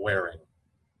mask wearing?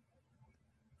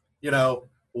 You know,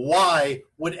 why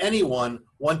would anyone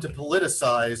want to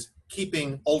politicize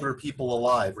keeping older people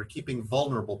alive or keeping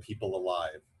vulnerable people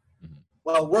alive? Mhm.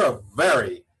 Well, we're a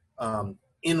very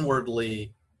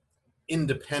inwardly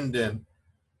independent,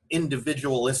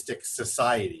 individualistic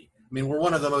society. I mean, we're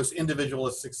one of the most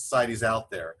individualistic societies out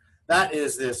there. That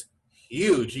is this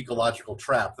huge ecological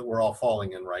trap that we're all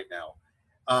falling in right now.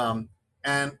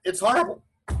 And it's horrible.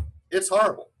 It's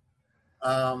horrible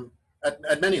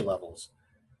at many levels.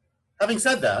 Having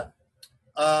said that,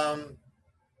 um,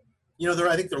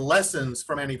 I think there are lessons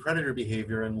from anti-predator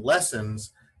behavior and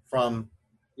lessons from,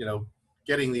 you know,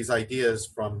 getting these ideas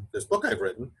from this book I've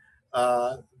written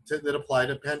that apply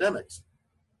to pandemics.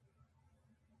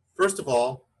 First of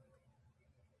all,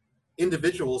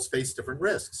 individuals face different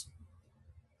risks.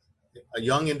 A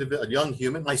young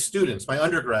human, my students, my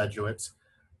undergraduates,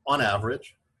 on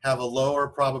average, have a lower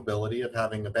probability of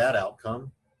having a bad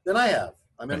outcome than I have.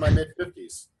 I'm in Right. my mid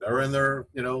 50s. They're in their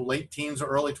late teens or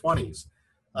early 20s.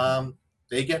 Mhm.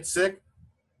 They get sick.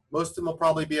 Most of them will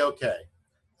probably be okay.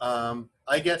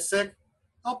 I get sick.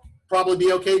 I'll probably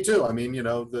be okay too. I mean,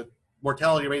 the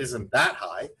mortality rate isn't that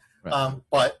high, Right.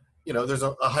 but there's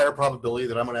a higher probability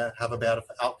that I'm going to have a bad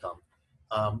outcome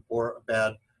or a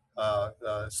bad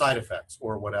side effects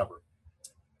or whatever.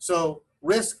 So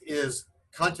risk is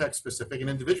context specific and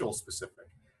individual specific.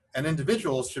 And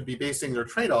individuals should be basing their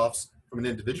trade offs from an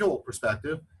individual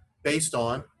perspective based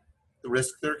on the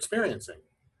risk they're experiencing.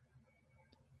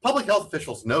 Public health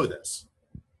officials know this.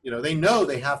 They know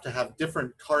they have to have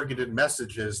different targeted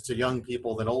messages to young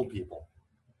people than old people.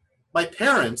 My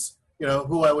parents,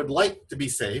 who I would like to be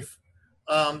safe,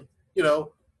 um, you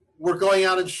know, were going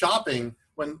out and shopping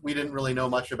when we didn't really know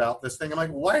much about this thing. I'm like,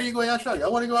 why are you going out shopping? I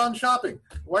want to go out and shopping.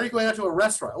 Why are you going out to a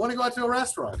restaurant? I want to go out to a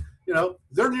restaurant.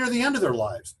 They're near the end of their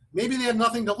lives. Maybe they have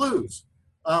nothing to lose,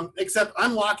 except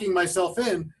I'm locking myself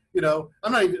in.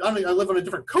 I'm not. I live on a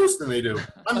different coast than they do.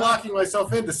 I'm locking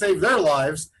myself in to save their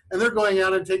lives, and they're going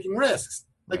out and taking risks.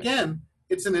 Right. Again,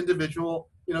 it's an individual,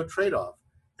 trade-off,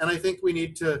 and I think we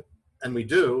need to, and we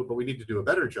do, but we need to do a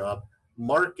better job,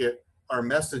 market our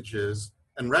messages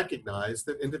and recognize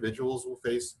that individuals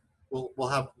will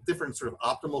have different sort of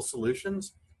optimal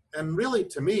solutions. And really,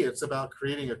 to me, it's about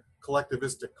creating a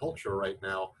collectivistic culture right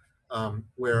now,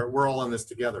 where we're all in this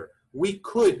together. We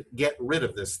could get rid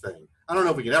of this thing. I don't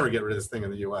know if we can ever get rid of this thing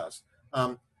in the U.S.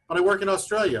 But I work in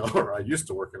Australia, or I used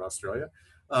to work in Australia.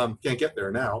 Can't get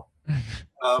there now.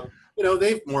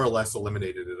 They've more or less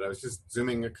eliminated it. I was just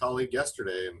Zooming a colleague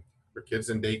yesterday, and her kids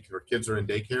are in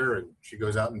daycare, and she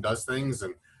goes out and does things,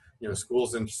 and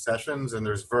school's in sessions, and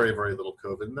there's very, very little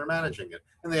COVID, and they're managing it,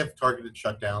 and they have targeted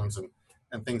shutdowns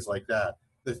and things like that.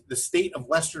 The state of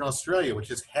Western Australia,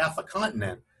 which is half a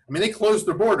continent, I mean, they closed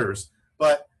their borders,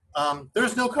 but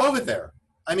there's no COVID there.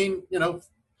 I mean,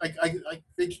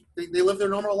 they live their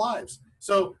normal lives.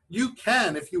 So you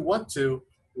can, if you want to,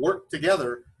 work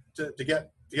together to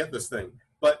get this thing.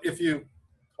 But if you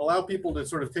allow people to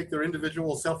sort of take their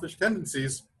individual selfish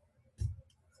tendencies,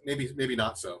 maybe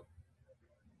not so.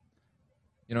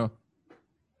 You know,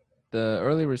 the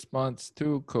early response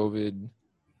to COVID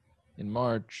in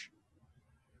March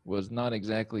was not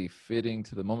exactly fitting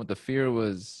to the moment. The fear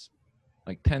was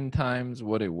like 10 times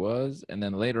what it was. And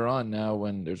then later on, now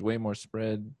when there's way more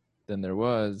spread than there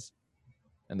was,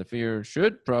 and the fear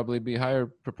should probably be higher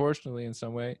proportionally in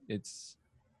some way, it's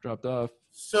dropped off.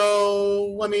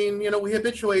 So, I mean, we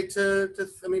habituate I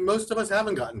mean, most of us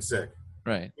haven't gotten sick.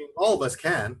 Right. I mean, all of us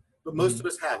can, but most Mhm. of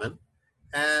us haven't.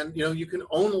 And, you can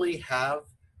only have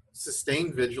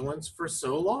sustained vigilance for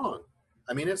so long.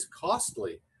 I mean, it's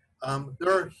costly.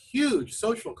 There are huge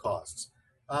social costs.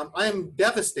 I am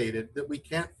devastated that we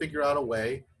can't figure out a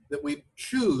way that we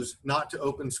choose not to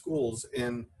open schools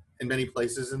in many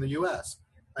places in the U.S.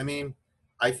 I mean,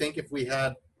 I think if we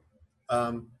had,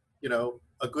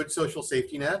 a good social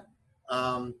safety net,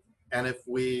 and if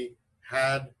we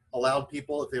had allowed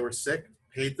people, if they were sick,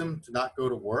 paid them to not go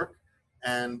to work,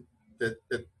 and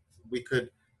that we could,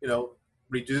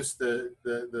 reduce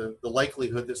the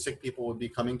likelihood that sick people would be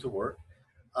coming to work.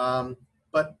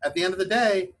 But at the end of the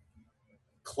day,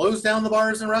 close down the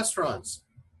bars and restaurants,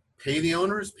 pay the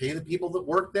owners, pay the people that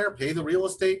work there, pay the real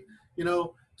estate,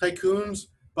 tycoons,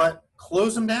 but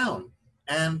close them down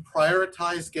and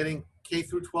prioritize getting K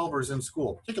through 12ers in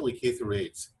school, particularly K through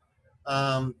 8s.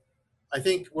 I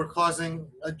think we're causing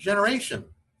a generation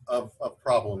of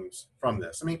problems from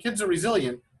this. I mean, kids are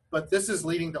resilient, but this is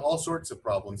leading to all sorts of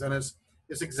problems, and it's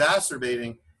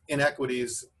exacerbating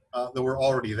inequities that were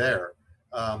already there.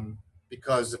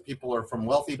 Because if people are from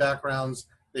wealthy backgrounds,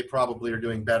 they probably are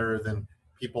doing better than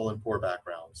people in poor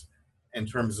backgrounds in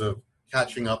terms of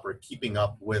catching up or keeping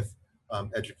up with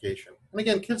education. And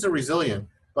again, kids are resilient,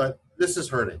 but this is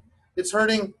hurting. It's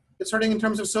hurting. It's hurting in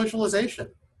terms of socialization.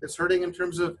 It's hurting in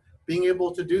terms of being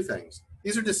able to do things.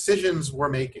 These are decisions we're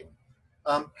making.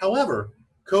 However,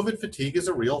 COVID fatigue is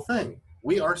a real thing.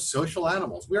 We are social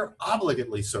animals. We are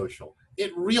obligately social.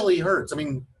 It really hurts. I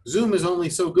mean, Zoom is only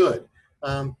so good.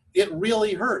 It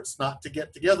really hurts not to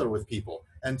get together with people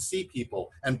and see people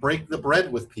and break the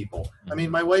bread with people. I mean,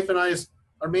 my wife and I's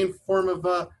our main form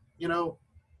of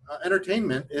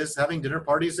entertainment is having dinner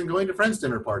parties and going to friends'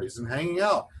 dinner parties and hanging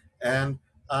out. And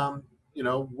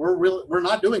we're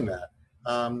not doing that.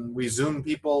 We Zoom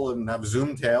people and have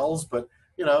Zoom tales, but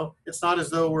it's not as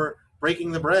though we're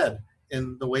breaking the bread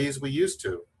in the ways we used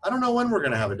to. I don't know when we're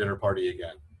going to have a dinner party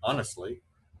again, honestly.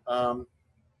 I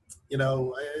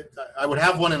would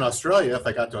have one in Australia if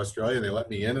I got to Australia and they let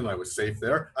me in and I was safe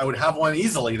there. I would have one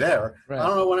easily there. Right. I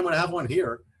don't know when I'm going to have one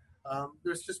here.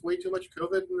 There's just way too much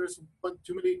COVID, and there's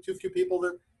too few people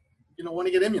that want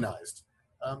to get immunized.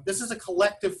 This is a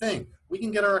collective thing. We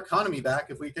can get our economy back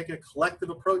if we take a collective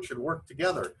approach and work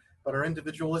together. But our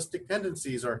individualistic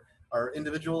tendencies, our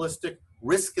individualistic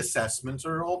risk assessments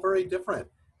are all very different.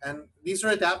 And these are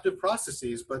adaptive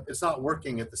processes, but it's not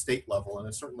working at the state level, and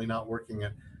it's certainly not working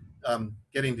at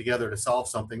getting together to solve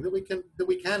something that we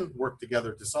can work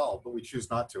together to solve, but we choose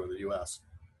not to in the U.S.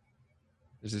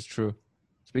 This is true.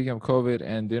 Speaking of COVID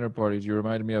and dinner parties, you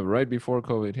reminded me of right before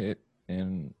COVID hit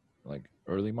in like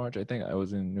early March, I think. I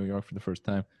was in New York for the first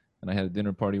time, and I had a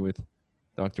dinner party with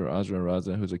Dr. Azra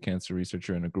Raza, who's a cancer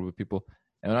researcher, and a group of people.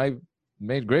 And I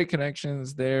made great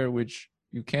connections there, which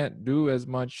you can't do as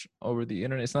much over the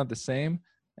internet. It's not the same.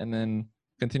 And then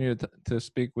continue to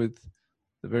speak with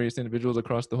the various individuals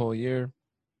across the whole year.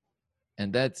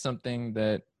 And that's something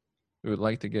that we would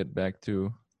like to get back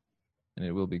to. And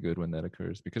it will be good when that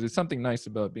occurs, because it's something nice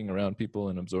about being around people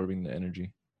and absorbing the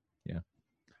energy. Yeah.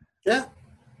 Yeah.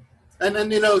 And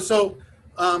so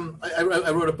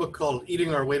I wrote a book called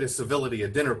Eating Our Way to Civility, a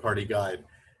Dinner Party Guide.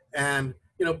 And,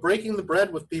 breaking the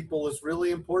bread with people is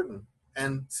really important.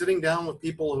 And sitting down with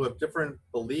people who have different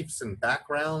beliefs and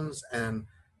backgrounds and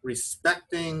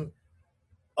respecting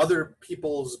other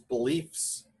people's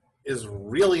beliefs is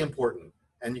really important.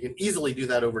 And you can easily do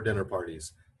that over dinner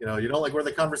parties. You don't like where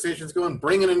the conversation's going,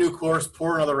 bring in a new course,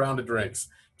 pour another round of drinks,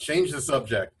 change the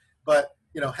subject. But,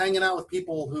 hanging out with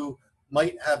people who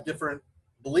might have different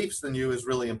beliefs than you is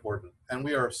really important. And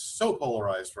we are so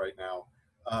polarized right now.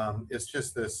 It's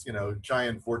just this,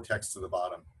 giant vortex to the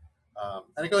bottom.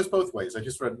 And it goes both ways. I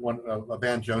just read a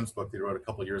Van Jones book that he wrote a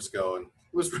couple of years ago, and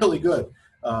it was really good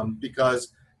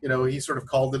because, he sort of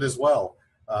called it as well.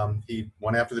 He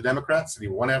went after the Democrats and he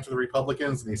went after the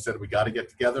Republicans, and he said, we got to get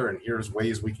together, and here's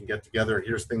ways we can get together, and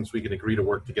here's things we can agree to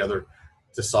work together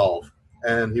to solve.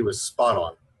 And he was spot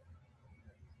on.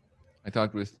 I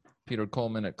talked with Peter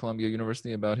Coleman at Columbia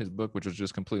University about his book, which was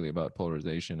just completely about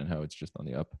polarization and how it's just on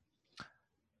the up.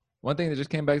 One thing that just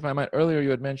came back to my mind earlier,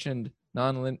 you had mentioned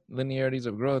non-linearities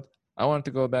of growth. I wanted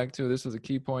to go back to, this was a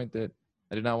key point that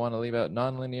I did not want to leave out,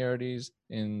 non-linearities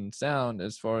in sound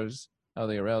as far as how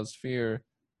they arouse fear.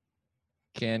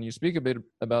 Can you speak a bit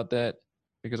about that?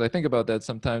 Because I think about that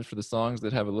sometimes for the songs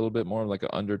that have a little bit more like an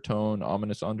undertone,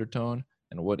 ominous undertone.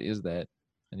 And what is that?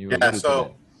 And you alluded to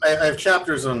that. I have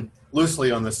chapters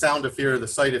loosely on the sound of fear, the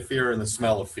sight of fear, and the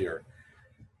smell of fear.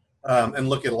 And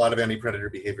look at a lot of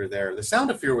anti-predator behavior there. The sound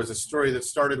of fear was a story that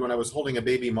started when I was holding a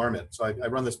baby marmot. So I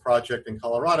run this project in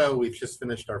Colorado. We've just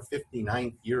finished our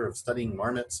 59th year of studying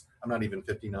marmots. I'm not even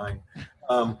 59.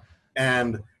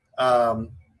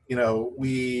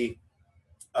 We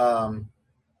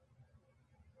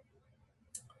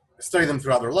study them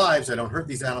throughout their lives. I don't hurt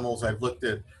these animals. I've looked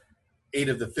at 8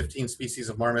 of the 15 species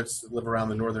of marmots that live around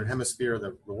the northern hemisphere,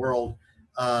 the world.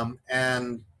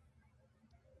 And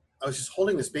I was just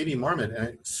holding this baby marmot, and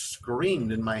it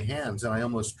screamed in my hands, and I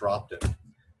almost dropped it. And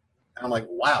I'm like,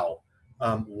 wow,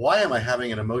 why am I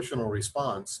having an emotional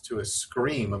response to a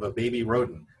scream of a baby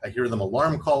rodent? I hear them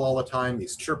alarm call all the time,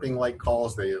 these chirping-like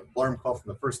calls. They alarm call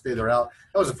from the first day they're out.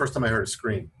 That was the first time I heard a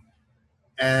scream.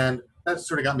 And that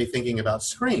sort of got me thinking about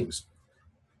screams.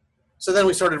 So then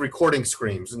we started recording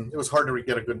screams, and it was hard to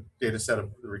get a good data set of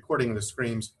recording the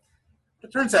screams.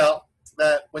 It turns out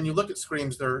that when you look at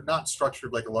screams, they're not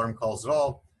structured like alarm calls at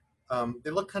all.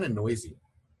 They look kind of noisy.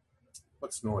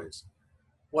 What's noise?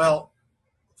 Well,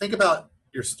 think about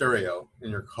your stereo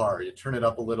in your car. You turn it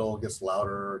up a little, it gets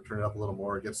louder, turn it up a little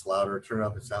more, it gets louder, turn it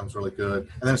up, it sounds really good.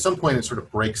 And then at some point it sort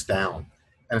of breaks down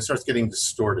and it starts getting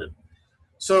distorted.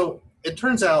 So it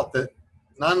turns out that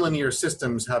nonlinear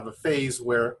systems have a phase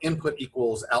where input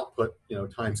equals output,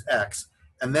 times X,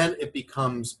 and then it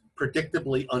becomes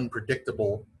predictably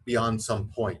unpredictable beyond some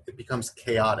point. It becomes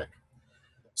chaotic.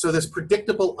 So this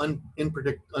predictable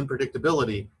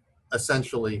unpredictability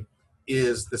essentially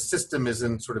is the system is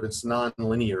in sort of its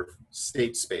nonlinear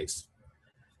state space.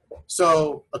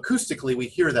 So acoustically, we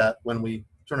hear that when we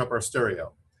turn up our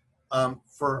stereo.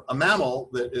 For a mammal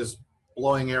that is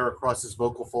blowing air across its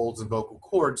vocal folds and vocal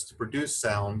cords to produce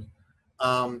sound,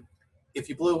 if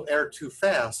you blow air too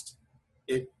fast,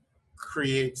 it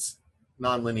creates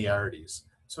nonlinearities.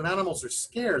 So when animals are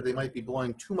scared, they might be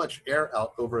blowing too much air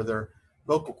out over their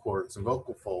vocal cords and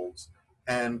vocal folds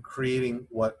and creating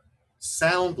what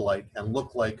sound like and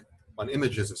look like on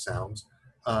images of sounds,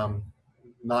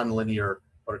 nonlinear,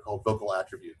 what are called vocal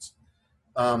attributes.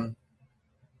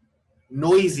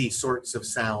 Noisy sorts of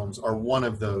sounds are one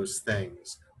of those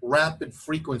things. Rapid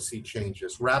frequency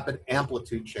changes, rapid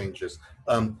amplitude changes,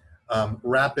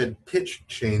 rapid pitch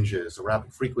changes,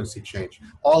 rapid frequency change.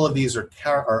 All of these are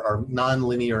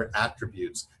nonlinear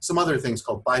attributes. Some other things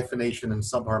called biphonation and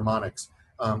subharmonics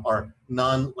are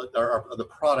the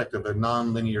product of a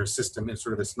nonlinear system in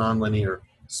sort of this nonlinear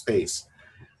space.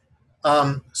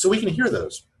 So we can hear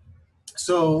those.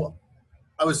 So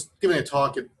I was giving a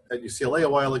talk at UCLA a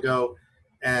while ago,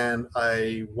 and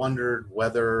I wondered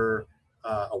whether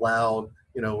aloud,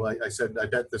 I said, I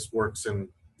bet this works in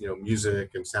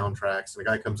music and soundtracks. And the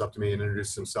guy comes up to me and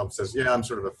introduces himself and says, yeah, I'm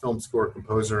sort of a film score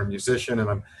composer and musician, and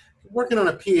I'm working on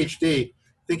a PhD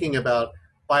thinking about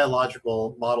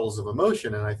biological models of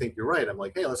emotion. And I think you're right. I'm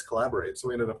like, hey, let's collaborate. So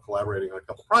we ended up collaborating on a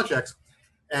couple projects.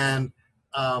 And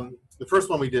the first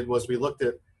one we did was we looked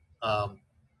at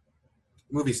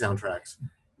movie soundtracks.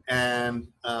 And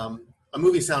a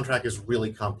movie soundtrack is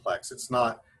really complex. It's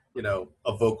not,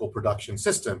 a vocal production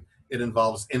system. It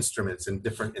involves instruments and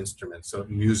different instruments, so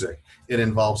music. It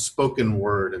involves spoken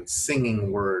word and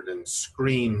singing word and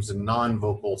screams and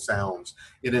non-vocal sounds.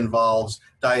 It involves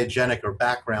diegetic or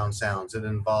background sounds. It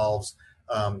involves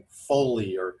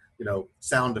Foley or,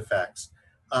 sound effects.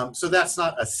 So that's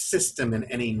not a system in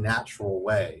any natural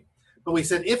way. But we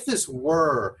said, if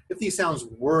these sounds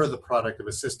were the product of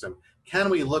a system, can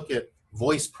we look at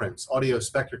voice prints, audio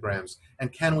spectrograms,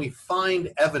 and can we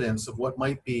find evidence of what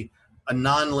might be a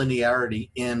nonlinearity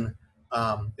in,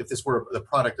 if this were the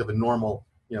product of a normal,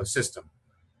 system?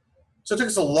 So it took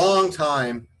us a long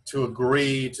time to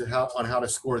agree on how to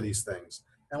score these things.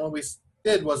 And what we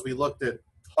did was we looked at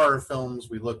horror films,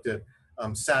 we looked at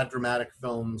sad dramatic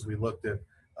films, we looked at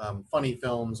funny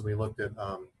films, we looked at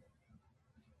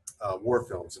war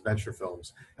films, adventure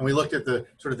films. And we looked at the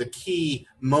sort of the key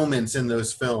moments in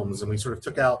those films, and we sort of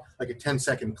took out like a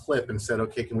 10-second clip and said,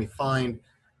 okay, can we find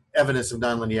evidence of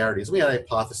nonlinearities? We had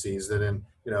hypotheses that in,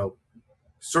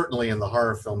 certainly in the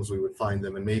horror films we would find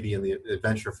them, and maybe in the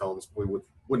adventure films we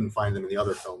wouldn't find them in the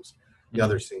other films, the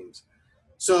other scenes.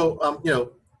 So,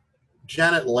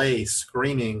 Janet Leigh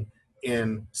screaming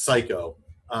in Psycho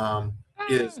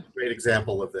is a great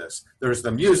example of this. There's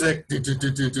the music, there's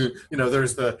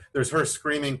her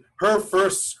screaming. Her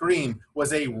first scream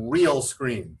was a real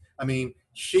scream. I mean,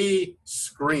 she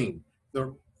screamed.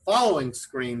 The following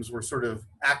screams were sort of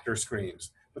actor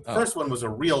screams, but the first one was a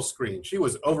real scream. She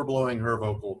was overblowing her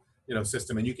vocal,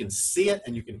 system, and you can see it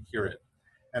and you can hear it,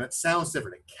 and it sounds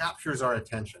different. It captures our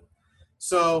attention.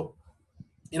 So,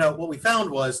 what we found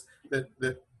was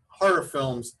that horror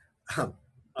films,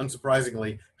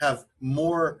 unsurprisingly, have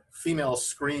more female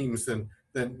screams than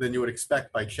you would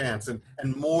expect by chance, and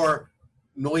more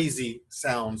noisy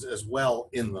sounds as well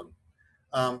in them.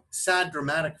 Sad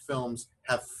dramatic films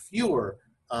have fewer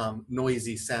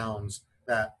noisy sounds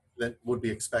that would be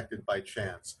expected by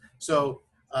chance. So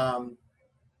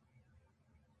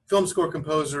film score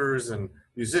composers and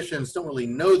musicians don't really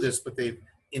know this, but they've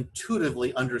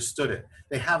intuitively understood it.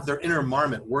 They have their inner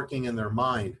marmot working in their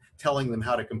mind, telling them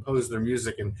how to compose their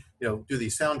music and do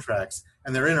these soundtracks.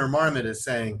 And their inner marmot is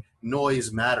saying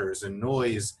noise matters, and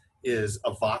noise is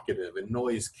evocative, and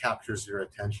noise captures your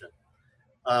attention.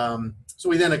 So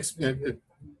we then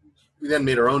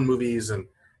made our own movies and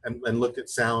looked at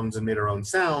sounds and made our own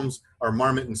sounds, our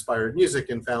marmot-inspired music,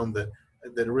 and found that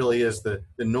it really is the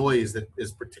noise that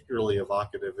is particularly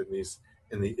evocative in these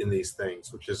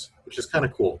things, which is kind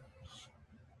of cool.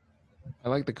 I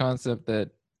like the concept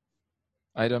that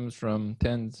items from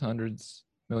tens, hundreds,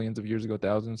 millions of years ago,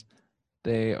 thousands,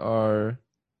 they are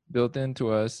built into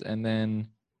us, and then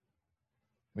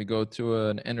we go to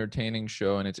an entertaining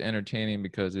show, and it's entertaining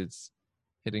because it's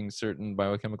hitting certain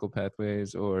biochemical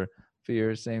pathways, or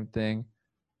fear, same thing.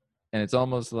 And it's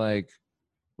almost like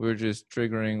we're just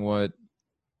triggering what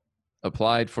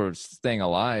applied for staying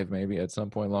alive maybe at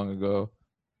some point long ago,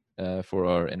 for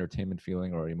our entertainment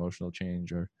feeling or emotional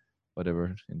change or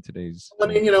whatever in today's. I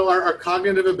mean, our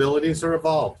cognitive abilities are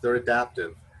evolved. They're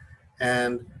adaptive.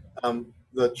 And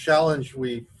the challenge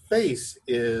we face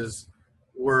is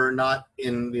we're not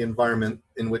in the environment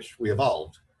in which we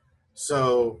evolved.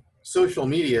 So social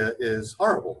media is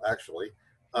horrible, actually.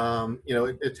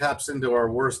 It taps into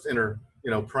our worst inner,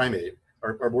 primate,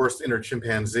 our worst inner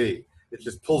chimpanzee. It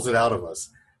just pulls it out of us.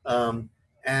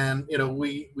 And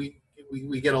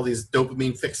we get all these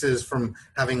dopamine fixes from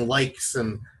having likes,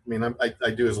 and I mean,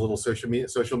 I do as little social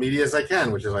media as I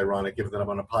can, which is ironic given that I'm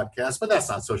on a podcast, but that's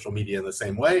not social media in the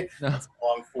same way. No. It's a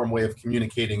long form way of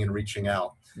communicating and reaching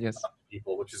out Yes. to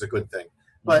people, which is a good thing.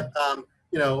 But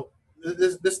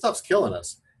this stuff's killing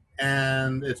us,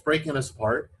 and it's breaking us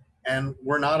apart, and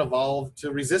we're not evolved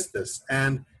to resist this.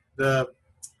 And the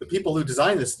people who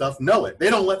design this stuff know it. They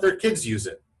don't let their kids use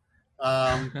it.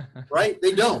 Right?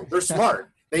 They don't. They're smart.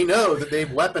 They know that they've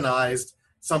weaponized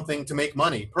something to make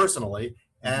money personally,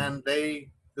 and the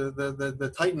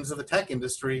titans of the tech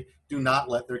industry do not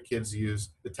let their kids use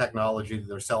the technology that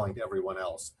they're selling to everyone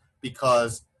else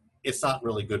because it's not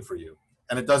really good for you,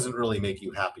 and it doesn't really make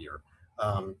you happier.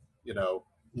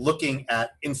 Looking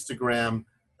at Instagram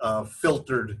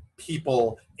filtered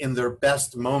people in their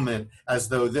best moment as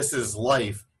though this is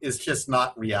life is just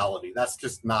not reality. That's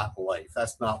just not life.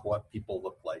 That's not what people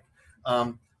look like.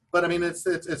 But I mean, it's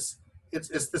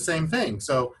the same thing.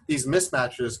 So these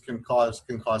mismatches can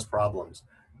cause problems.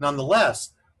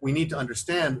 Nonetheless, we need to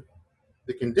understand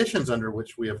the conditions under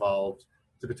which we evolved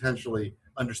to potentially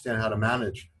understand how to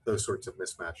manage those sorts of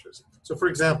mismatches. So, for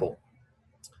example,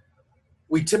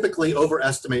 we typically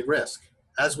overestimate risk,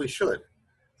 as we should,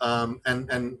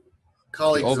 and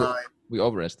colleagues and I we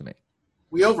overestimate.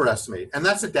 We overestimate, and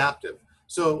that's adaptive.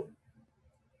 So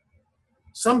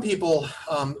some people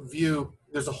view,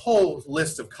 there's a whole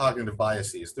list of cognitive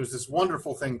biases. There's this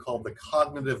wonderful thing called the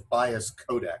Cognitive Bias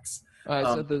Codex.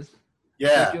 So this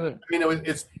Yeah, regular... I mean,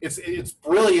 it's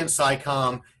brilliant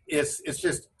psychom. It's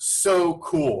just so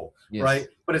cool, Yes. right?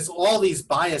 But it's all these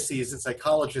biases that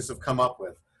psychologists have come up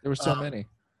with. There were so many.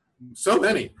 So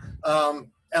many. And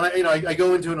I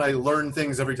go into it and I learn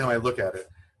things every time I look at it.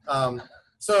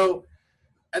 So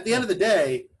at the end of the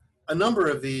day, a number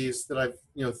of these that I've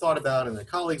thought about and the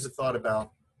colleagues have thought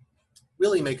about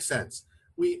really make sense.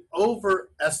 We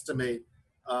overestimate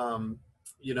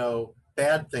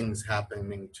bad things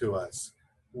happening to us.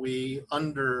 We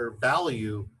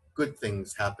undervalue good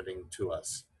things happening to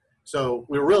us. So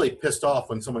we're really pissed off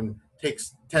when someone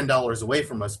takes $10 away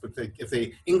from us, but if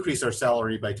they increase our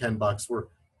salary by $10,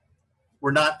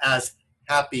 we're not as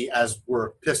happy as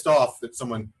we're pissed off that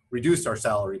someone reduced our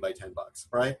salary by $10,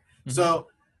 right? Mm-hmm. So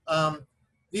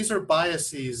these are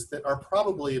biases that are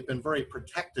probably have been very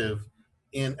protective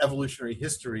in evolutionary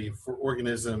history for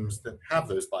organisms that have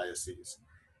those biases.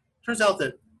 Turns out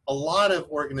that a lot of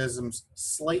organisms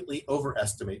slightly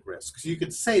overestimate risk. So you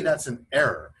could say that's an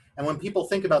error. And when people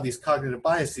think about these cognitive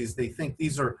biases, they think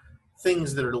these are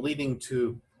things that are leading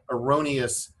to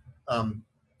erroneous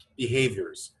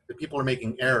behaviors, that people are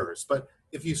making errors. But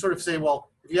if you sort of say, well,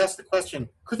 if you ask the question,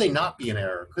 could they not be an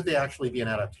error? Could they actually be an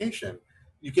adaptation?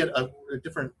 You get a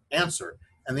different answer.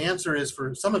 And the answer is,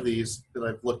 for some of these that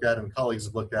I've looked at and colleagues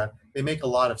have looked at, they make a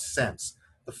lot of sense.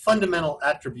 The fundamental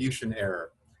attribution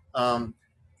error.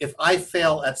 If I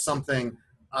fail at something,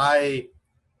 I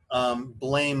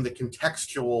blame the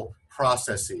contextual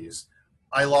processes.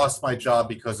 I lost my job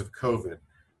because of COVID.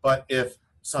 But if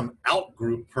some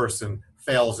out-group person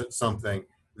fails at something,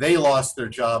 they lost their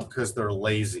job because they're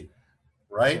lazy,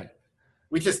 right?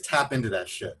 We just tap into that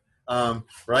shit,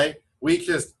 right? We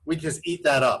just eat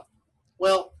that up.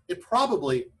 Well, it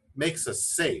probably makes us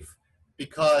safe,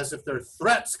 because if there are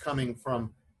threats coming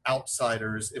from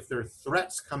outsiders, if there are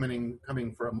threats coming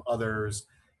from others,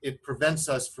 it prevents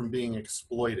us from being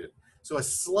exploited. So a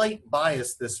slight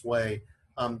bias this way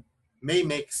may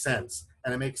make sense,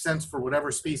 and it makes sense for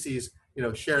whatever species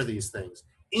share these things.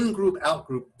 In-group,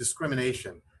 out-group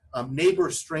discrimination,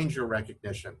 neighbor-stranger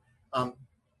recognition.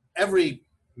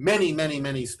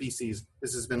 Many species,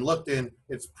 this has been looked in.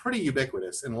 It's pretty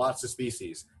ubiquitous in lots of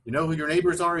species. You know who your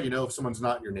neighbors are, you know if someone's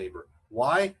not your neighbor.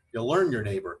 Why? You'll learn your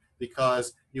neighbor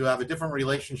because you have a different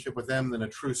relationship with them than a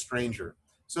true stranger.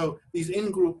 So these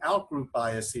in-group, out-group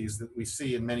biases that we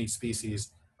see in many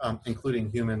species, including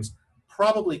humans,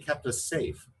 probably kept us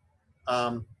safe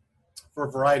for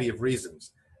a variety of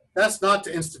reasons. That's not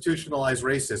to institutionalize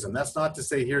racism. That's not to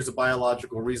say here's a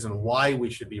biological reason why we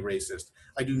should be racist.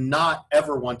 I do not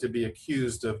ever want to be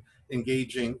accused of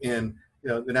engaging in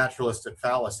the naturalistic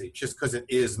fallacy. Just because it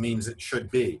is means it should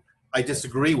be. I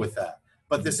disagree with that.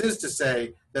 But this is to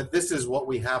say that this is what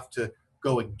we have to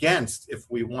go against if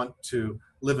we want to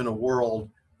live in a world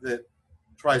that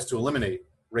tries to eliminate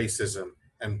racism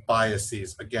and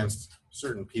biases against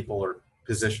certain people or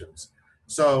positions.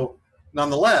 So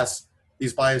nonetheless,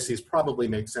 these biases probably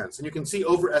make sense. And you can see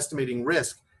overestimating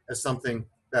risk as something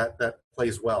that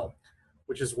plays well,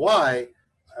 which is why,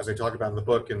 as I talk about in the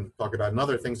book and talk about in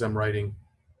other things I'm writing,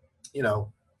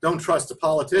 don't trust a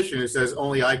politician who says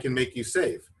only I can make you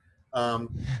safe.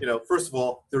 First of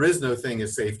all, there is no thing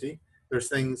as safety. There's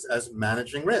things as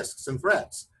managing risks and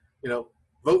threats.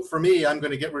 Vote for me, I'm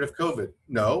going to get rid of COVID.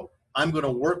 No, I'm going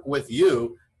to work with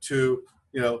you to,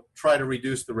 try to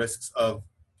reduce the risks of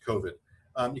COVID.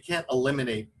 You can't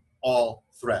eliminate all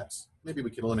threats. Maybe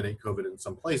we can eliminate COVID in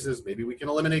some places. Maybe we can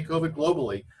eliminate COVID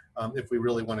globally if we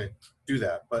really want to do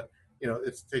that. But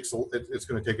it's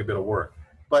going to take a bit of work.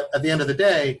 But at the end of the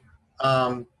day,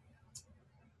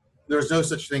 there's no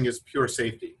such thing as pure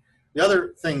safety. The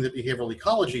other thing that behavioral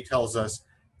ecology tells us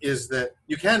is that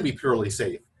you can be purely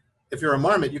safe. If you're a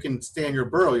marmot, you can stay in your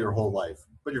burrow your whole life,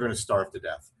 but you're going to starve to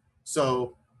death.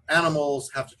 So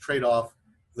animals have to trade off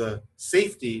the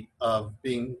safety of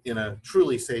being in a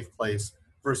truly safe place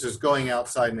versus going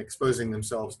outside and exposing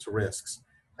themselves to risks.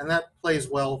 And that plays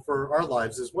well for our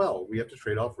lives as well. We have to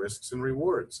trade off risks and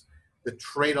rewards. The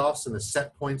trade-offs and the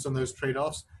set points on those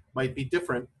trade-offs might be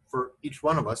different for each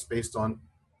one of us based on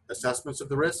assessments of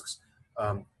the risks,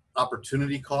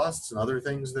 opportunity costs, and other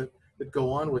things that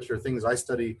go on, which are things I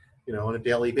study, on a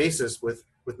daily basis with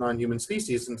non-human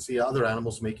species and see other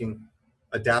animals making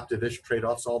adaptive-ish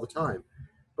trade-offs all the time.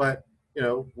 But,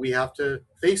 we have to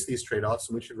face these trade-offs,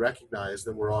 and we should recognize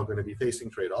that we're all going to be facing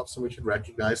trade-offs, and we should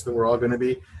recognize that we're all going to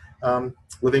be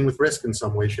living with risk in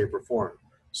some way, shape, or form.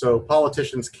 So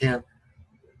politicians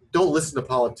don't listen to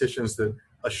politicians that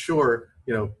assure,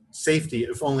 safety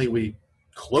if only we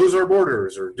close our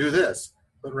borders or do this,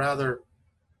 but rather,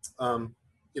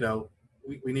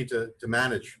 we need to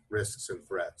manage risks and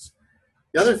threats.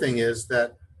 The other thing is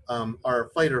that our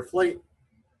fight or flight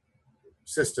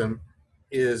system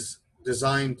is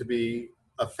designed to be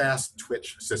a fast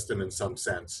twitch system in some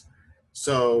sense.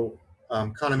 So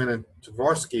Kahneman and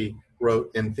Tversky wrote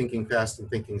in Thinking Fast and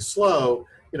Thinking Slow,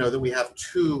 that we have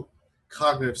two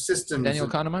cognitive systems. Daniel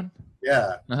Kahneman?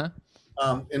 Yeah. Uh-huh.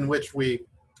 In which we,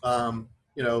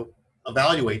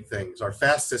 evaluate things. Our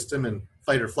fast system and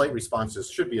fight or flight responses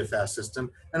should be a fast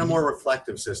system and a more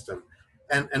reflective system.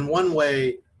 And one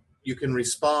way you can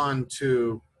respond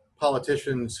to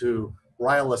politicians who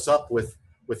rile us up with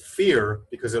fear,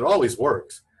 because it always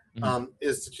works,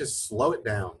 is to just slow it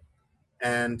down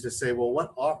and to say, well,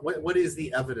 what is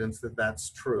the evidence that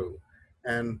that's true?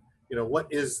 And, what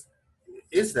is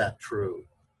that true?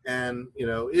 And,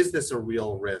 is this a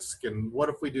real risk? And what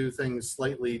if we do things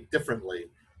slightly differently?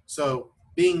 So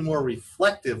being more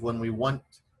reflective when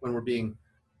we're being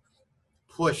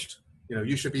pushed,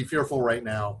 you should be fearful right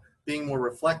now. Being more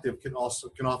reflective can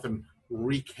often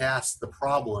recast the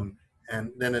problem,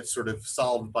 and then it's sort of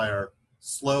solved by our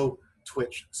slow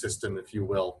twitch system, if you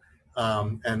will.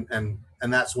 And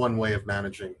that's one way of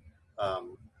managing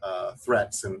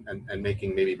threats and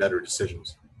making maybe better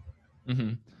decisions.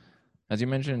 Mm-hmm. As you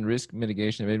mentioned risk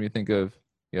mitigation, it made me think of,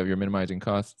 you have your minimizing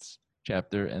costs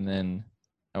chapter, and then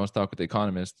I once talked with the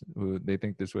economist who they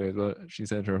think this way as well. She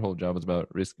said her whole job was about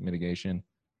risk mitigation,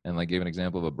 and gave an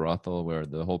example of a brothel where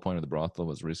the whole point of the brothel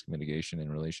was risk mitigation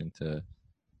in relation to,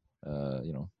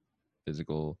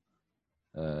 physical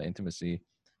intimacy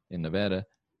in Nevada.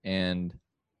 And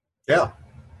yeah.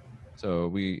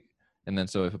 So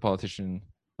if a politician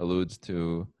alludes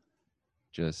to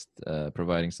just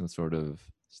providing some sort of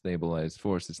stabilized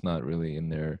force, it's not really in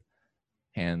their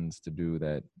hands to do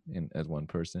that as one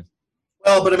person.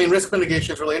 Well, but I mean, risk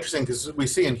mitigation is really interesting because we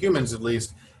see in humans, at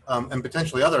least, and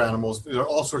potentially other animals, there are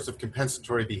all sorts of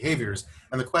compensatory behaviors.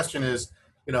 And the question is,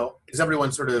 is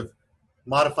everyone sort of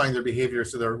modifying their behavior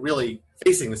so they're really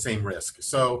facing the same risk?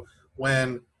 So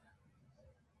when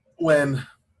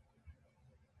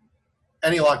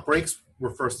anti-lock brakes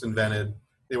were first invented,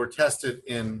 they were tested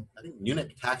in, I think,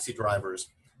 Munich taxi drivers.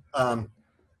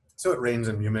 So it rains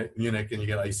in Munich and you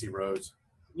get icy roads,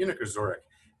 Munich or Zurich.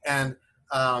 And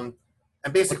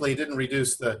basically it didn't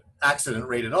reduce the accident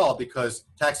rate at all because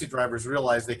taxi drivers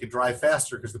realized they could drive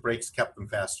faster because the brakes kept them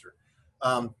faster.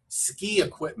 Ski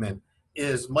equipment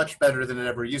is much better than it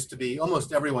ever used to be.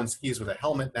 Almost everyone skis with a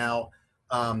helmet now.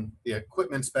 The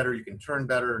equipment's better. You can turn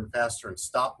better and faster and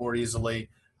stop more easily.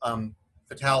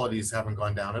 Fatalities haven't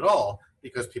gone down at all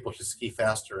because people just ski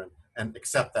faster and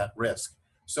accept that risk.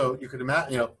 So you could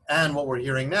imagine, and what we're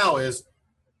hearing now is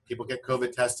people get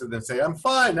COVID tested and say, I'm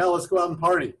fine, now let's go out and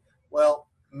party. Well,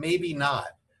 maybe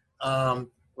not,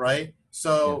 right?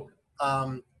 So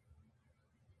um,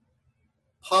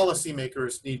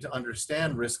 policymakers need to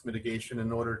understand risk mitigation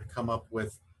in order to come up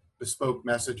with bespoke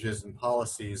messages and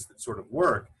policies that sort of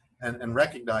work, and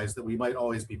recognize that we might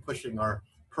always be pushing our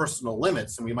personal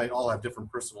limits, and we might all have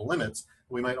different personal limits.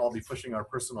 We might all be pushing our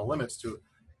personal limits to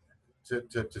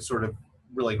sort of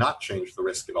really not change the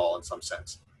risk at all in some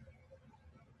sense.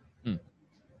 Hmm.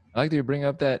 I like that you bring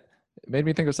up that. It made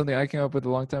me think of something I came up with a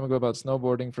long time ago about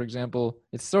snowboarding, for example.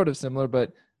 It's sort of similar,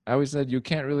 but I always said you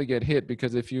can't really get hit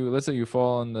because if you, let's say you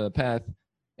fall on the path,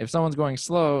 if someone's going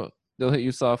slow, they'll hit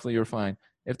you softly, you're fine.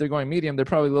 If they're going medium, they're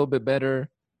probably a little bit better.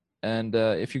 And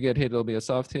if you get hit, it'll be a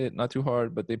soft hit, not too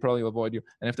hard, but they probably avoid you.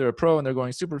 And if they're a pro and they're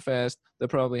going super fast, they'll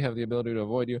probably have the ability to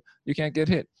avoid you. You can't get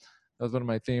hit. That was one of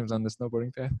my themes on the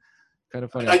snowboarding path. Kind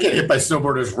of funny. I get hit by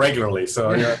snowboarders regularly,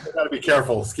 so Yeah. you got to be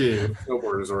careful skiing with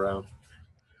snowboarders around.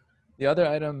 The other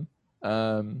item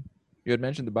you had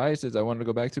mentioned the biases I wanted to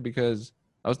go back to because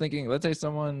I was thinking, let's say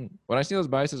someone, when I see those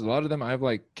biases, a lot of them I've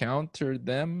like countered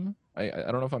them. I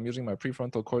don't know if I'm using my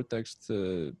prefrontal cortex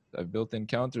to, I've built in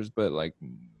counters, but like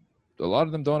a lot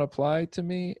of them don't apply to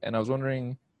me. And I was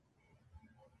wondering,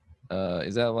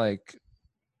 is that like,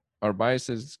 are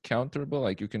biases counterable?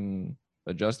 Like you can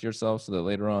adjust yourself so that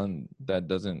later on that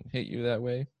doesn't hit you that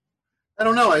way? I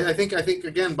don't know. I think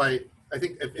again, I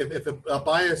think if a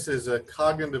bias is a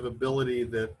cognitive ability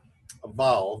that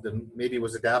evolved and maybe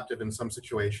was adaptive in some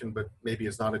situation, but maybe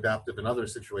is not adaptive in other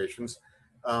situations,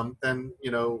 then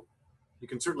you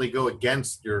can certainly go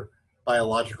against your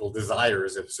biological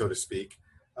desires, if so to speak.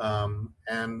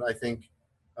 And I think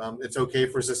it's okay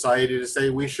for society to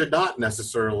say we should not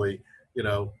necessarily,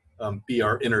 be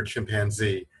our inner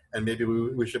chimpanzee, and maybe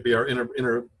we should be our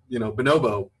inner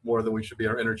bonobo more than we should be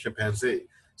our inner chimpanzee.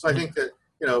 So I think that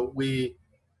the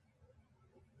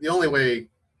only way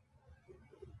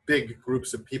big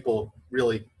groups of people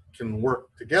really can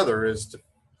work together is to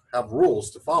have rules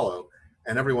to follow,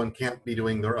 and everyone can't be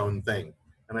doing their own thing.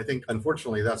 And I think,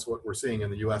 unfortunately, that's what we're seeing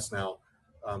in the U.S. now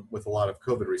with a lot of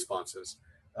COVID responses.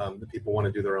 That people want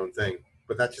to do their own thing,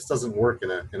 but that just doesn't work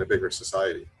in a bigger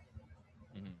society.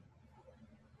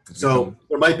 Mm-hmm. So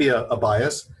there might be a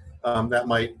bias that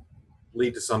might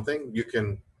lead to something. You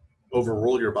can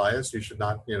overrule your bias. You should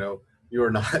not, you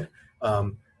are not,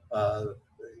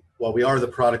 while we are the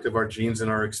product of our genes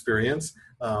and our experience,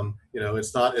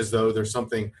 it's not as though there's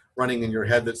something running in your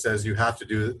head that says you have to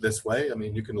do it this way. I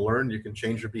mean, you can learn, you can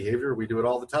change your behavior. We do it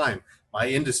all the time. My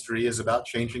industry is about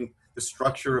changing the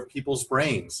structure of people's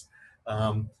brains.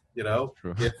 True.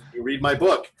 If you read my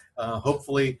book,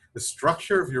 hopefully the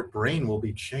structure of your brain will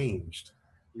be changed.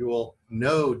 You will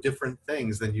know different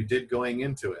things than you did going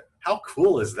into it. How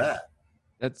cool is that?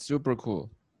 That's super cool.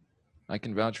 I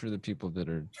can vouch for the people that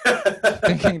are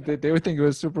thinking that they would think it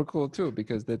was super cool too,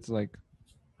 because that's like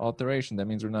alteration. That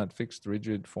means we're not fixed,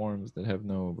 rigid forms that have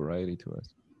no variety to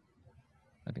us.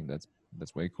 I think that's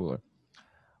way cooler.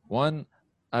 One,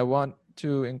 I want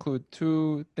to include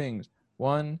two things.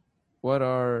 One, what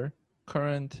are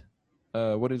current,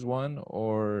 what is one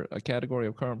or a category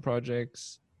of current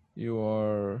projects you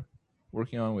are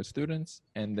working on with students?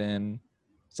 And then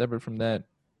separate from that,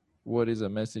 what is a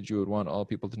message you would want all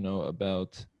people to know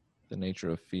about the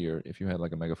nature of fear if you had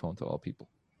like a megaphone to all people?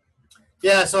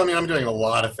 Yeah, so I mean, I'm doing a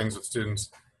lot of things with students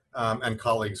and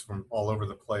colleagues from all over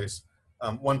the place.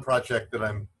 One project that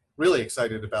I'm really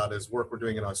excited about is work we're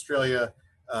doing in Australia,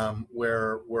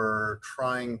 where we're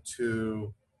trying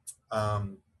to,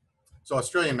 so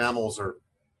Australian mammals are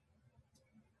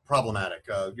problematic.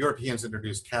 Europeans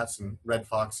introduced cats and red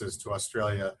foxes to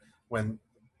Australia when,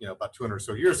 about 200 or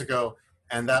so years ago,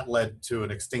 and that led to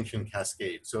an extinction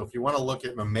cascade. So if you want to look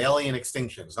at mammalian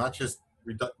extinctions, not just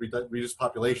reduced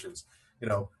populations,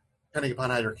 depending upon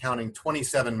how you're counting,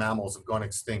 27 mammals have gone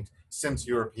extinct since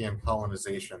European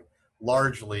colonization,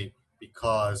 largely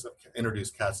because of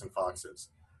introduced cats and foxes.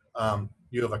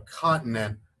 You have a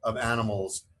continent of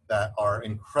animals that are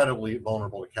incredibly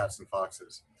vulnerable to cats and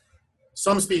foxes.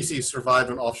 Some species survive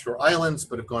on offshore islands,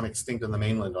 but have gone extinct on the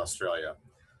mainland Australia.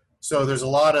 So there's a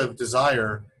lot of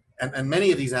desire, and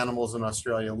many of these animals in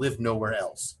Australia live nowhere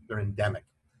else. They're endemic.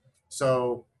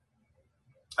 So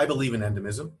I believe in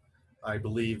endemism. I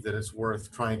believe that it's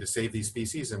worth trying to save these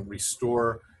species and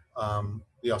restore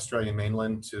the Australian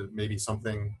mainland to maybe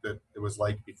something that it was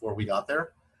like before we got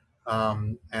there.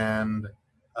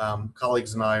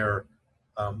 Colleagues and I are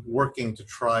working to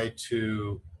try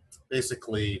to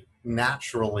basically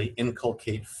naturally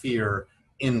inculcate fear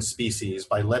in species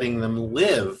by letting them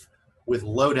live with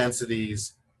low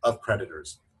densities of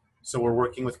predators. So we're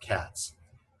working with cats.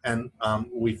 And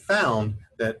we found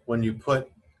that when you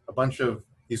put a bunch of,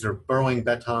 these are burrowing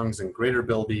bettongs and greater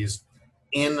bilbies,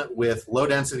 in with low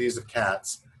densities of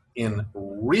cats in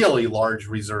really large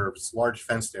reserves, large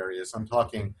fenced areas. I'm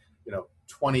talking,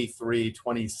 23,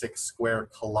 26 square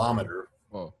kilometer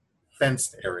Whoa.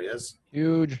 fenced areas,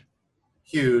 Huge.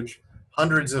 huge,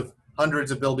 hundreds of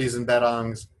bilbies and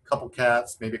betongs, a couple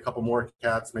cats, maybe a couple more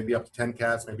cats, maybe up to 10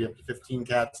 cats, maybe up to 15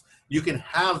 cats. You can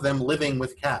have them living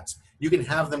with cats. You can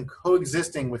have them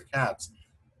coexisting with cats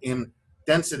in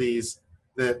densities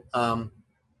that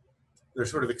they're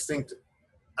sort of extinct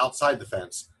outside the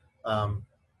fence,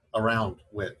 around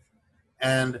with.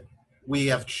 And we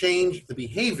have changed the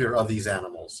behavior of these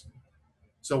animals.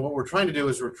 So what we're trying to do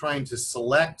is we're trying to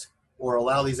select or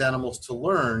allow these animals to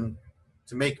learn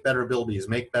to make better bilbies,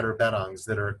 make better betongs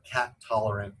that are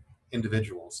cat-tolerant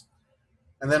individuals.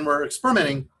 And then we're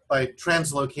experimenting by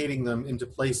translocating them into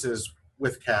places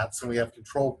with cats, and we have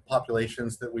controlled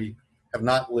populations that we have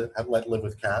not have let live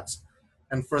with cats.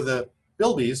 And for the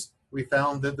bilbies, we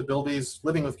found that the bilbies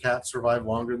living with cats survive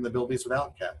longer than the bilbies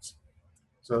without cats.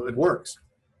 So it works.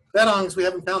 Betongs, we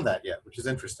haven't found that yet, which is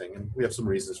interesting, and we have some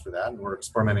reasons for that, and we're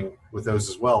experimenting with those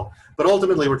as well. But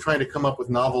ultimately, we're trying to come up with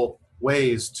novel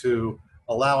ways to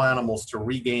allow animals to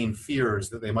regain fears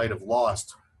that they might have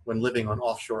lost when living on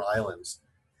offshore islands,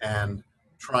 and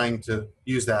trying to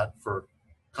use that for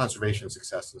conservation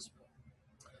successes.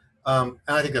 And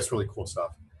I think that's really cool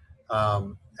stuff.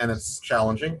 And it's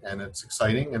challenging, and it's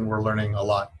exciting, and we're learning a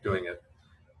lot doing it.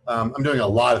 I'm doing a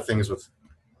lot of things with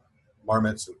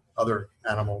marmots and other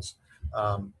animals.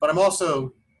 But I'm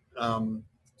also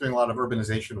doing a lot of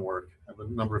urbanization work. I have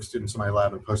a number of students in my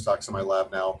lab and postdocs in my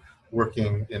lab now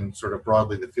working in sort of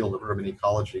broadly the field of urban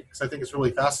ecology, because I think it's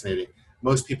really fascinating.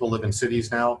 Most people live in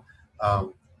cities now.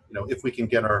 If we can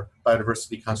get our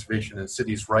biodiversity conservation in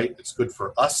cities right, it's good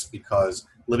for us, because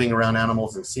living around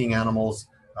animals and seeing animals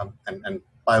and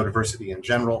biodiversity in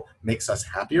general makes us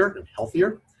happier and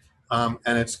healthier.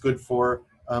 And it's good for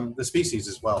the species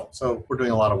as well. So we're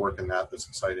doing a lot of work in that. That's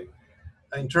exciting.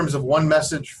 In terms of one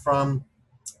message from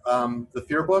the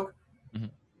fear book, Mm-hmm.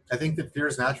 I think that fear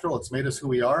is natural. It's made us who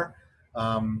we are.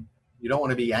 You don't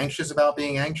want to be anxious about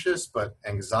being anxious, but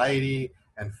anxiety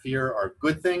and fear are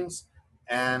good things.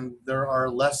 And there are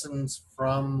lessons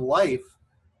from life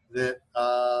that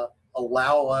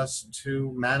allow us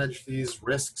to manage these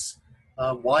risks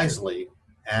wisely.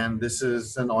 And this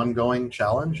is an ongoing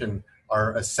challenge, and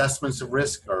our assessments of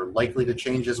risk are likely to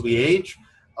change as we age.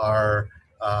 Our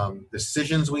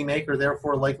decisions we make are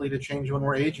therefore likely to change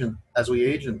when as we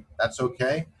age, and that's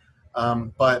okay.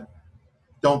 But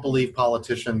don't believe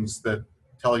politicians that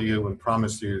tell you and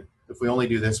promise you, if we only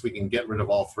do this, we can get rid of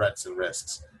all threats and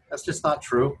risks. That's just not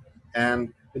true.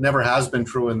 And it never has been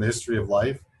true in the history of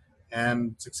life.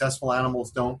 And successful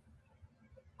animals don't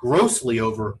grossly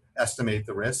overestimate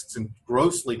the risks and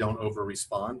grossly don't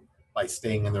over-respond by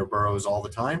staying in their burrows all the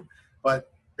time.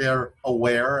 But they're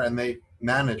aware and they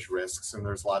manage risks, and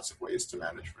there's lots of ways to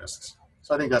manage risks.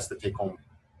 So I think that's the take-home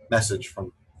message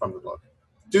from the book.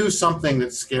 Do something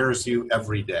that scares you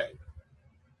every day.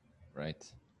 Right.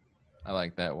 I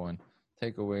like that one.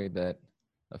 Take away that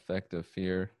effect of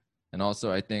fear. And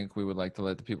also, I think we would like to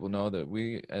let the people know that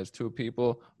we, as two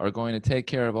people, are going to take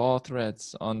care of all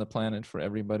threats on the planet for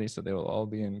everybody, so they will all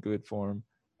be in good form.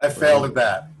 I failed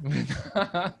at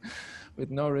that. With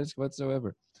no risk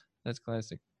whatsoever. That's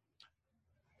classic.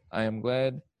 I am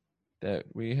glad that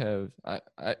we have.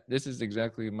 This is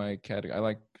exactly my category. I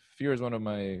like fear is one of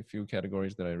my few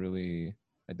categories that I really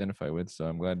identify with. So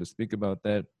I'm glad to speak about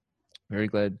that. Very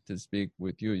glad to speak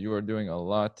with you. You are doing a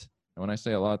lot. And when I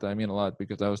say a lot, I mean a lot,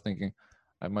 because I was thinking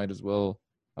I might as well.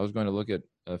 I was going to look at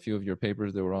a few of your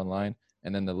papers that were online,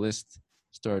 and then the list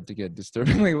started to get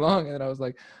disturbingly long, and I was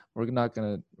like, we're not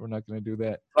gonna do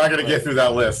that. I'm not gonna get through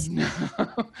that list.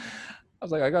 I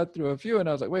was like, I got through a few, and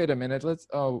I was like, wait a minute,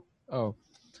 so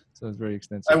it's very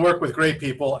extensive. I work with great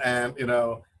people, and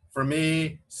for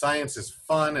me, science is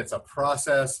fun. It's a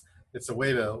process. It's a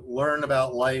way to learn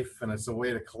about life, and it's a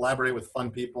way to collaborate with fun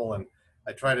people. And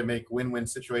I try to make win-win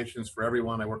situations for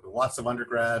everyone. I work with lots of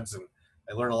undergrads, and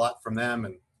I learn a lot from them.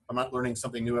 And I'm not learning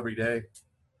something new every day.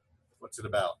 What's it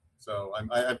about? So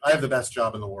I have the best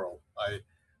job in the world. I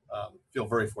feel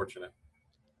very fortunate.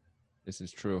 This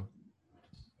is true.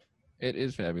 It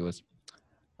is fabulous.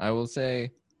 I will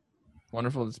say,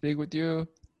 wonderful to speak with you,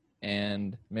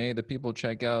 and may the people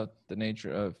check out The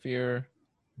Nature of Fear.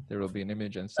 There will be an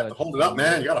image and such. Hold it up,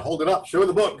 man. You got to hold it up. Show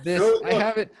the book. This, Show the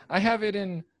book. I have it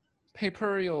in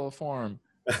paperial form.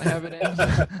 I have it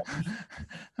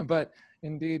in, but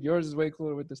indeed, yours is way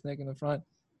cooler with the snake in the front.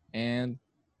 And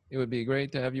it would be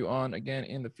great to have you on again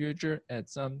in the future at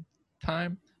some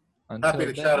time. Happy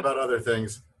to chat about other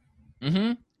things.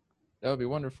 That would be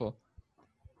wonderful.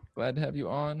 Glad to have you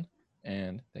on,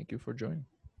 and thank you for joining.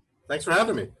 Thanks for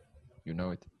having me. You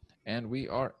know it. And we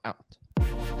are out.